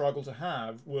might struggle to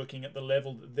have working at the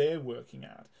level that they're working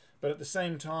at. But at the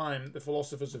same time, the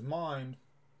philosophers of mind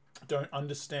don't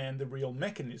understand the real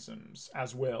mechanisms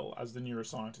as well as the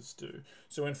neuroscientists do.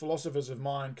 So when philosophers of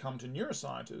mind come to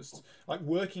neuroscientists, like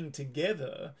working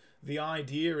together, the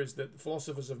idea is that the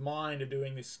philosophers of mind are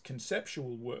doing this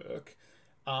conceptual work,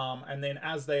 and then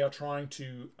as they are trying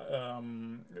to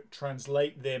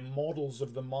translate their models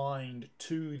of the mind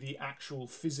to the actual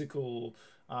physical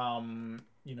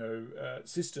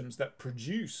systems that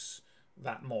produce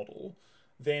that model,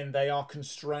 then they are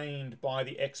constrained by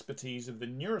the expertise of the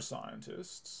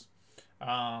neuroscientists,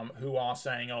 who are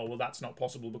saying, oh, well, that's not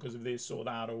possible because of this or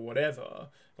that or whatever.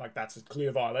 Like, that's a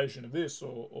clear violation of this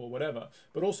or whatever.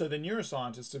 But also, the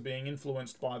neuroscientists are being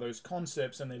influenced by those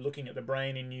concepts, and they're looking at the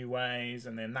brain in new ways,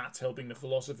 and then that's helping the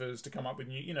philosophers to come up with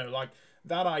new, like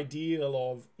that ideal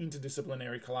of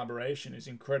interdisciplinary collaboration is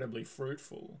incredibly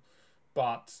fruitful.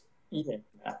 But Yeah.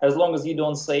 As long as you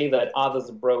don't say that others'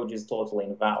 approach is totally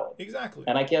invalid. exactly.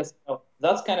 And I guess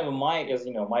that's kind of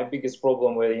my biggest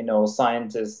problem with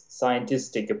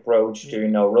scientific approach to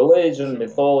Yeah, religion, sure.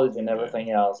 mythology, and Yeah.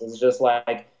 everything else. It's just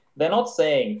like they're not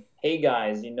saying, "Hey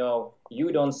guys,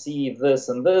 you don't see this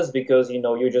and this because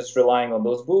you're just relying on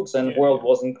those books and Yeah, world yeah.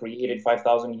 wasn't created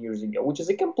 5,000 years ago," which is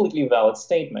a completely valid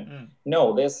statement. Mm,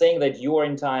 No, they're saying that your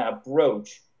entire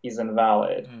approach is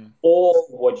invalid. mm. All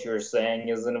what you're saying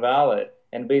is invalid,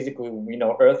 and basically,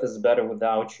 Earth is better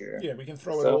without you. Yeah, we can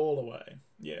throw it So all away.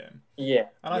 Yeah. yeah,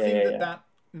 And I yeah, think yeah, that yeah, that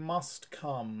must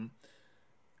come,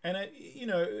 and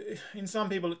in some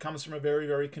people it comes from a very,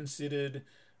 very considered,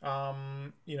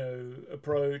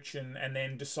 approach, and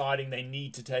then deciding they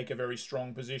need to take a very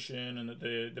strong position, and that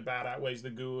the bad outweighs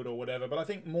the good or whatever. But I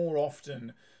think more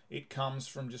often it comes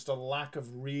from just a lack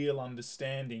of real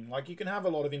understanding. Like, you can have a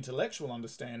lot of intellectual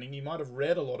understanding. You might have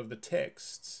read a lot of the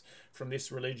texts from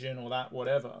this religion or that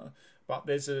whatever, but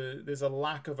there's a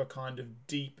lack of a kind of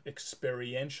deep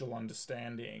experiential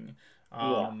understanding,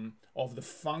 yeah, of the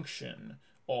function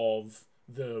of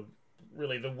the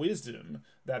really the wisdom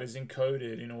that is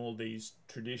encoded in all these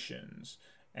traditions.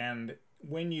 And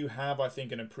when you have, I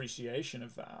think, an appreciation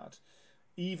of that,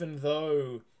 even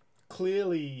though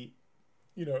clearly,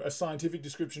 a scientific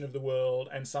description of the world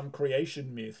and some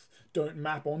creation myth don't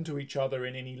map onto each other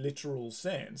in any literal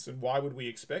sense, and why would we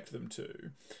expect them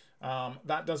to?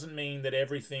 That doesn't mean that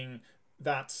everything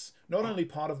that's not only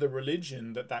part of the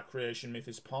religion that creation myth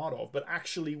is part of, but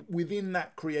actually within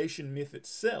that creation myth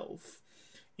itself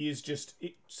is just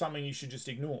something you should just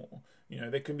ignore.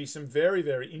 There can be some very,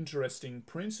 very interesting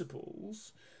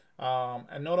principles,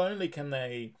 and not only can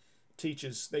they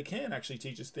can actually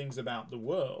teach us things about the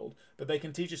world, but they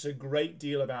can teach us a great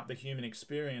deal about the human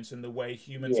experience and the way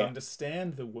humans yeah,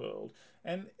 understand the world.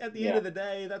 And at the end yeah, of the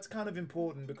day, that's kind of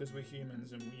important because we're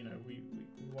humans, and we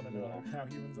want to know yeah. how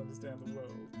humans understand the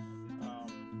world.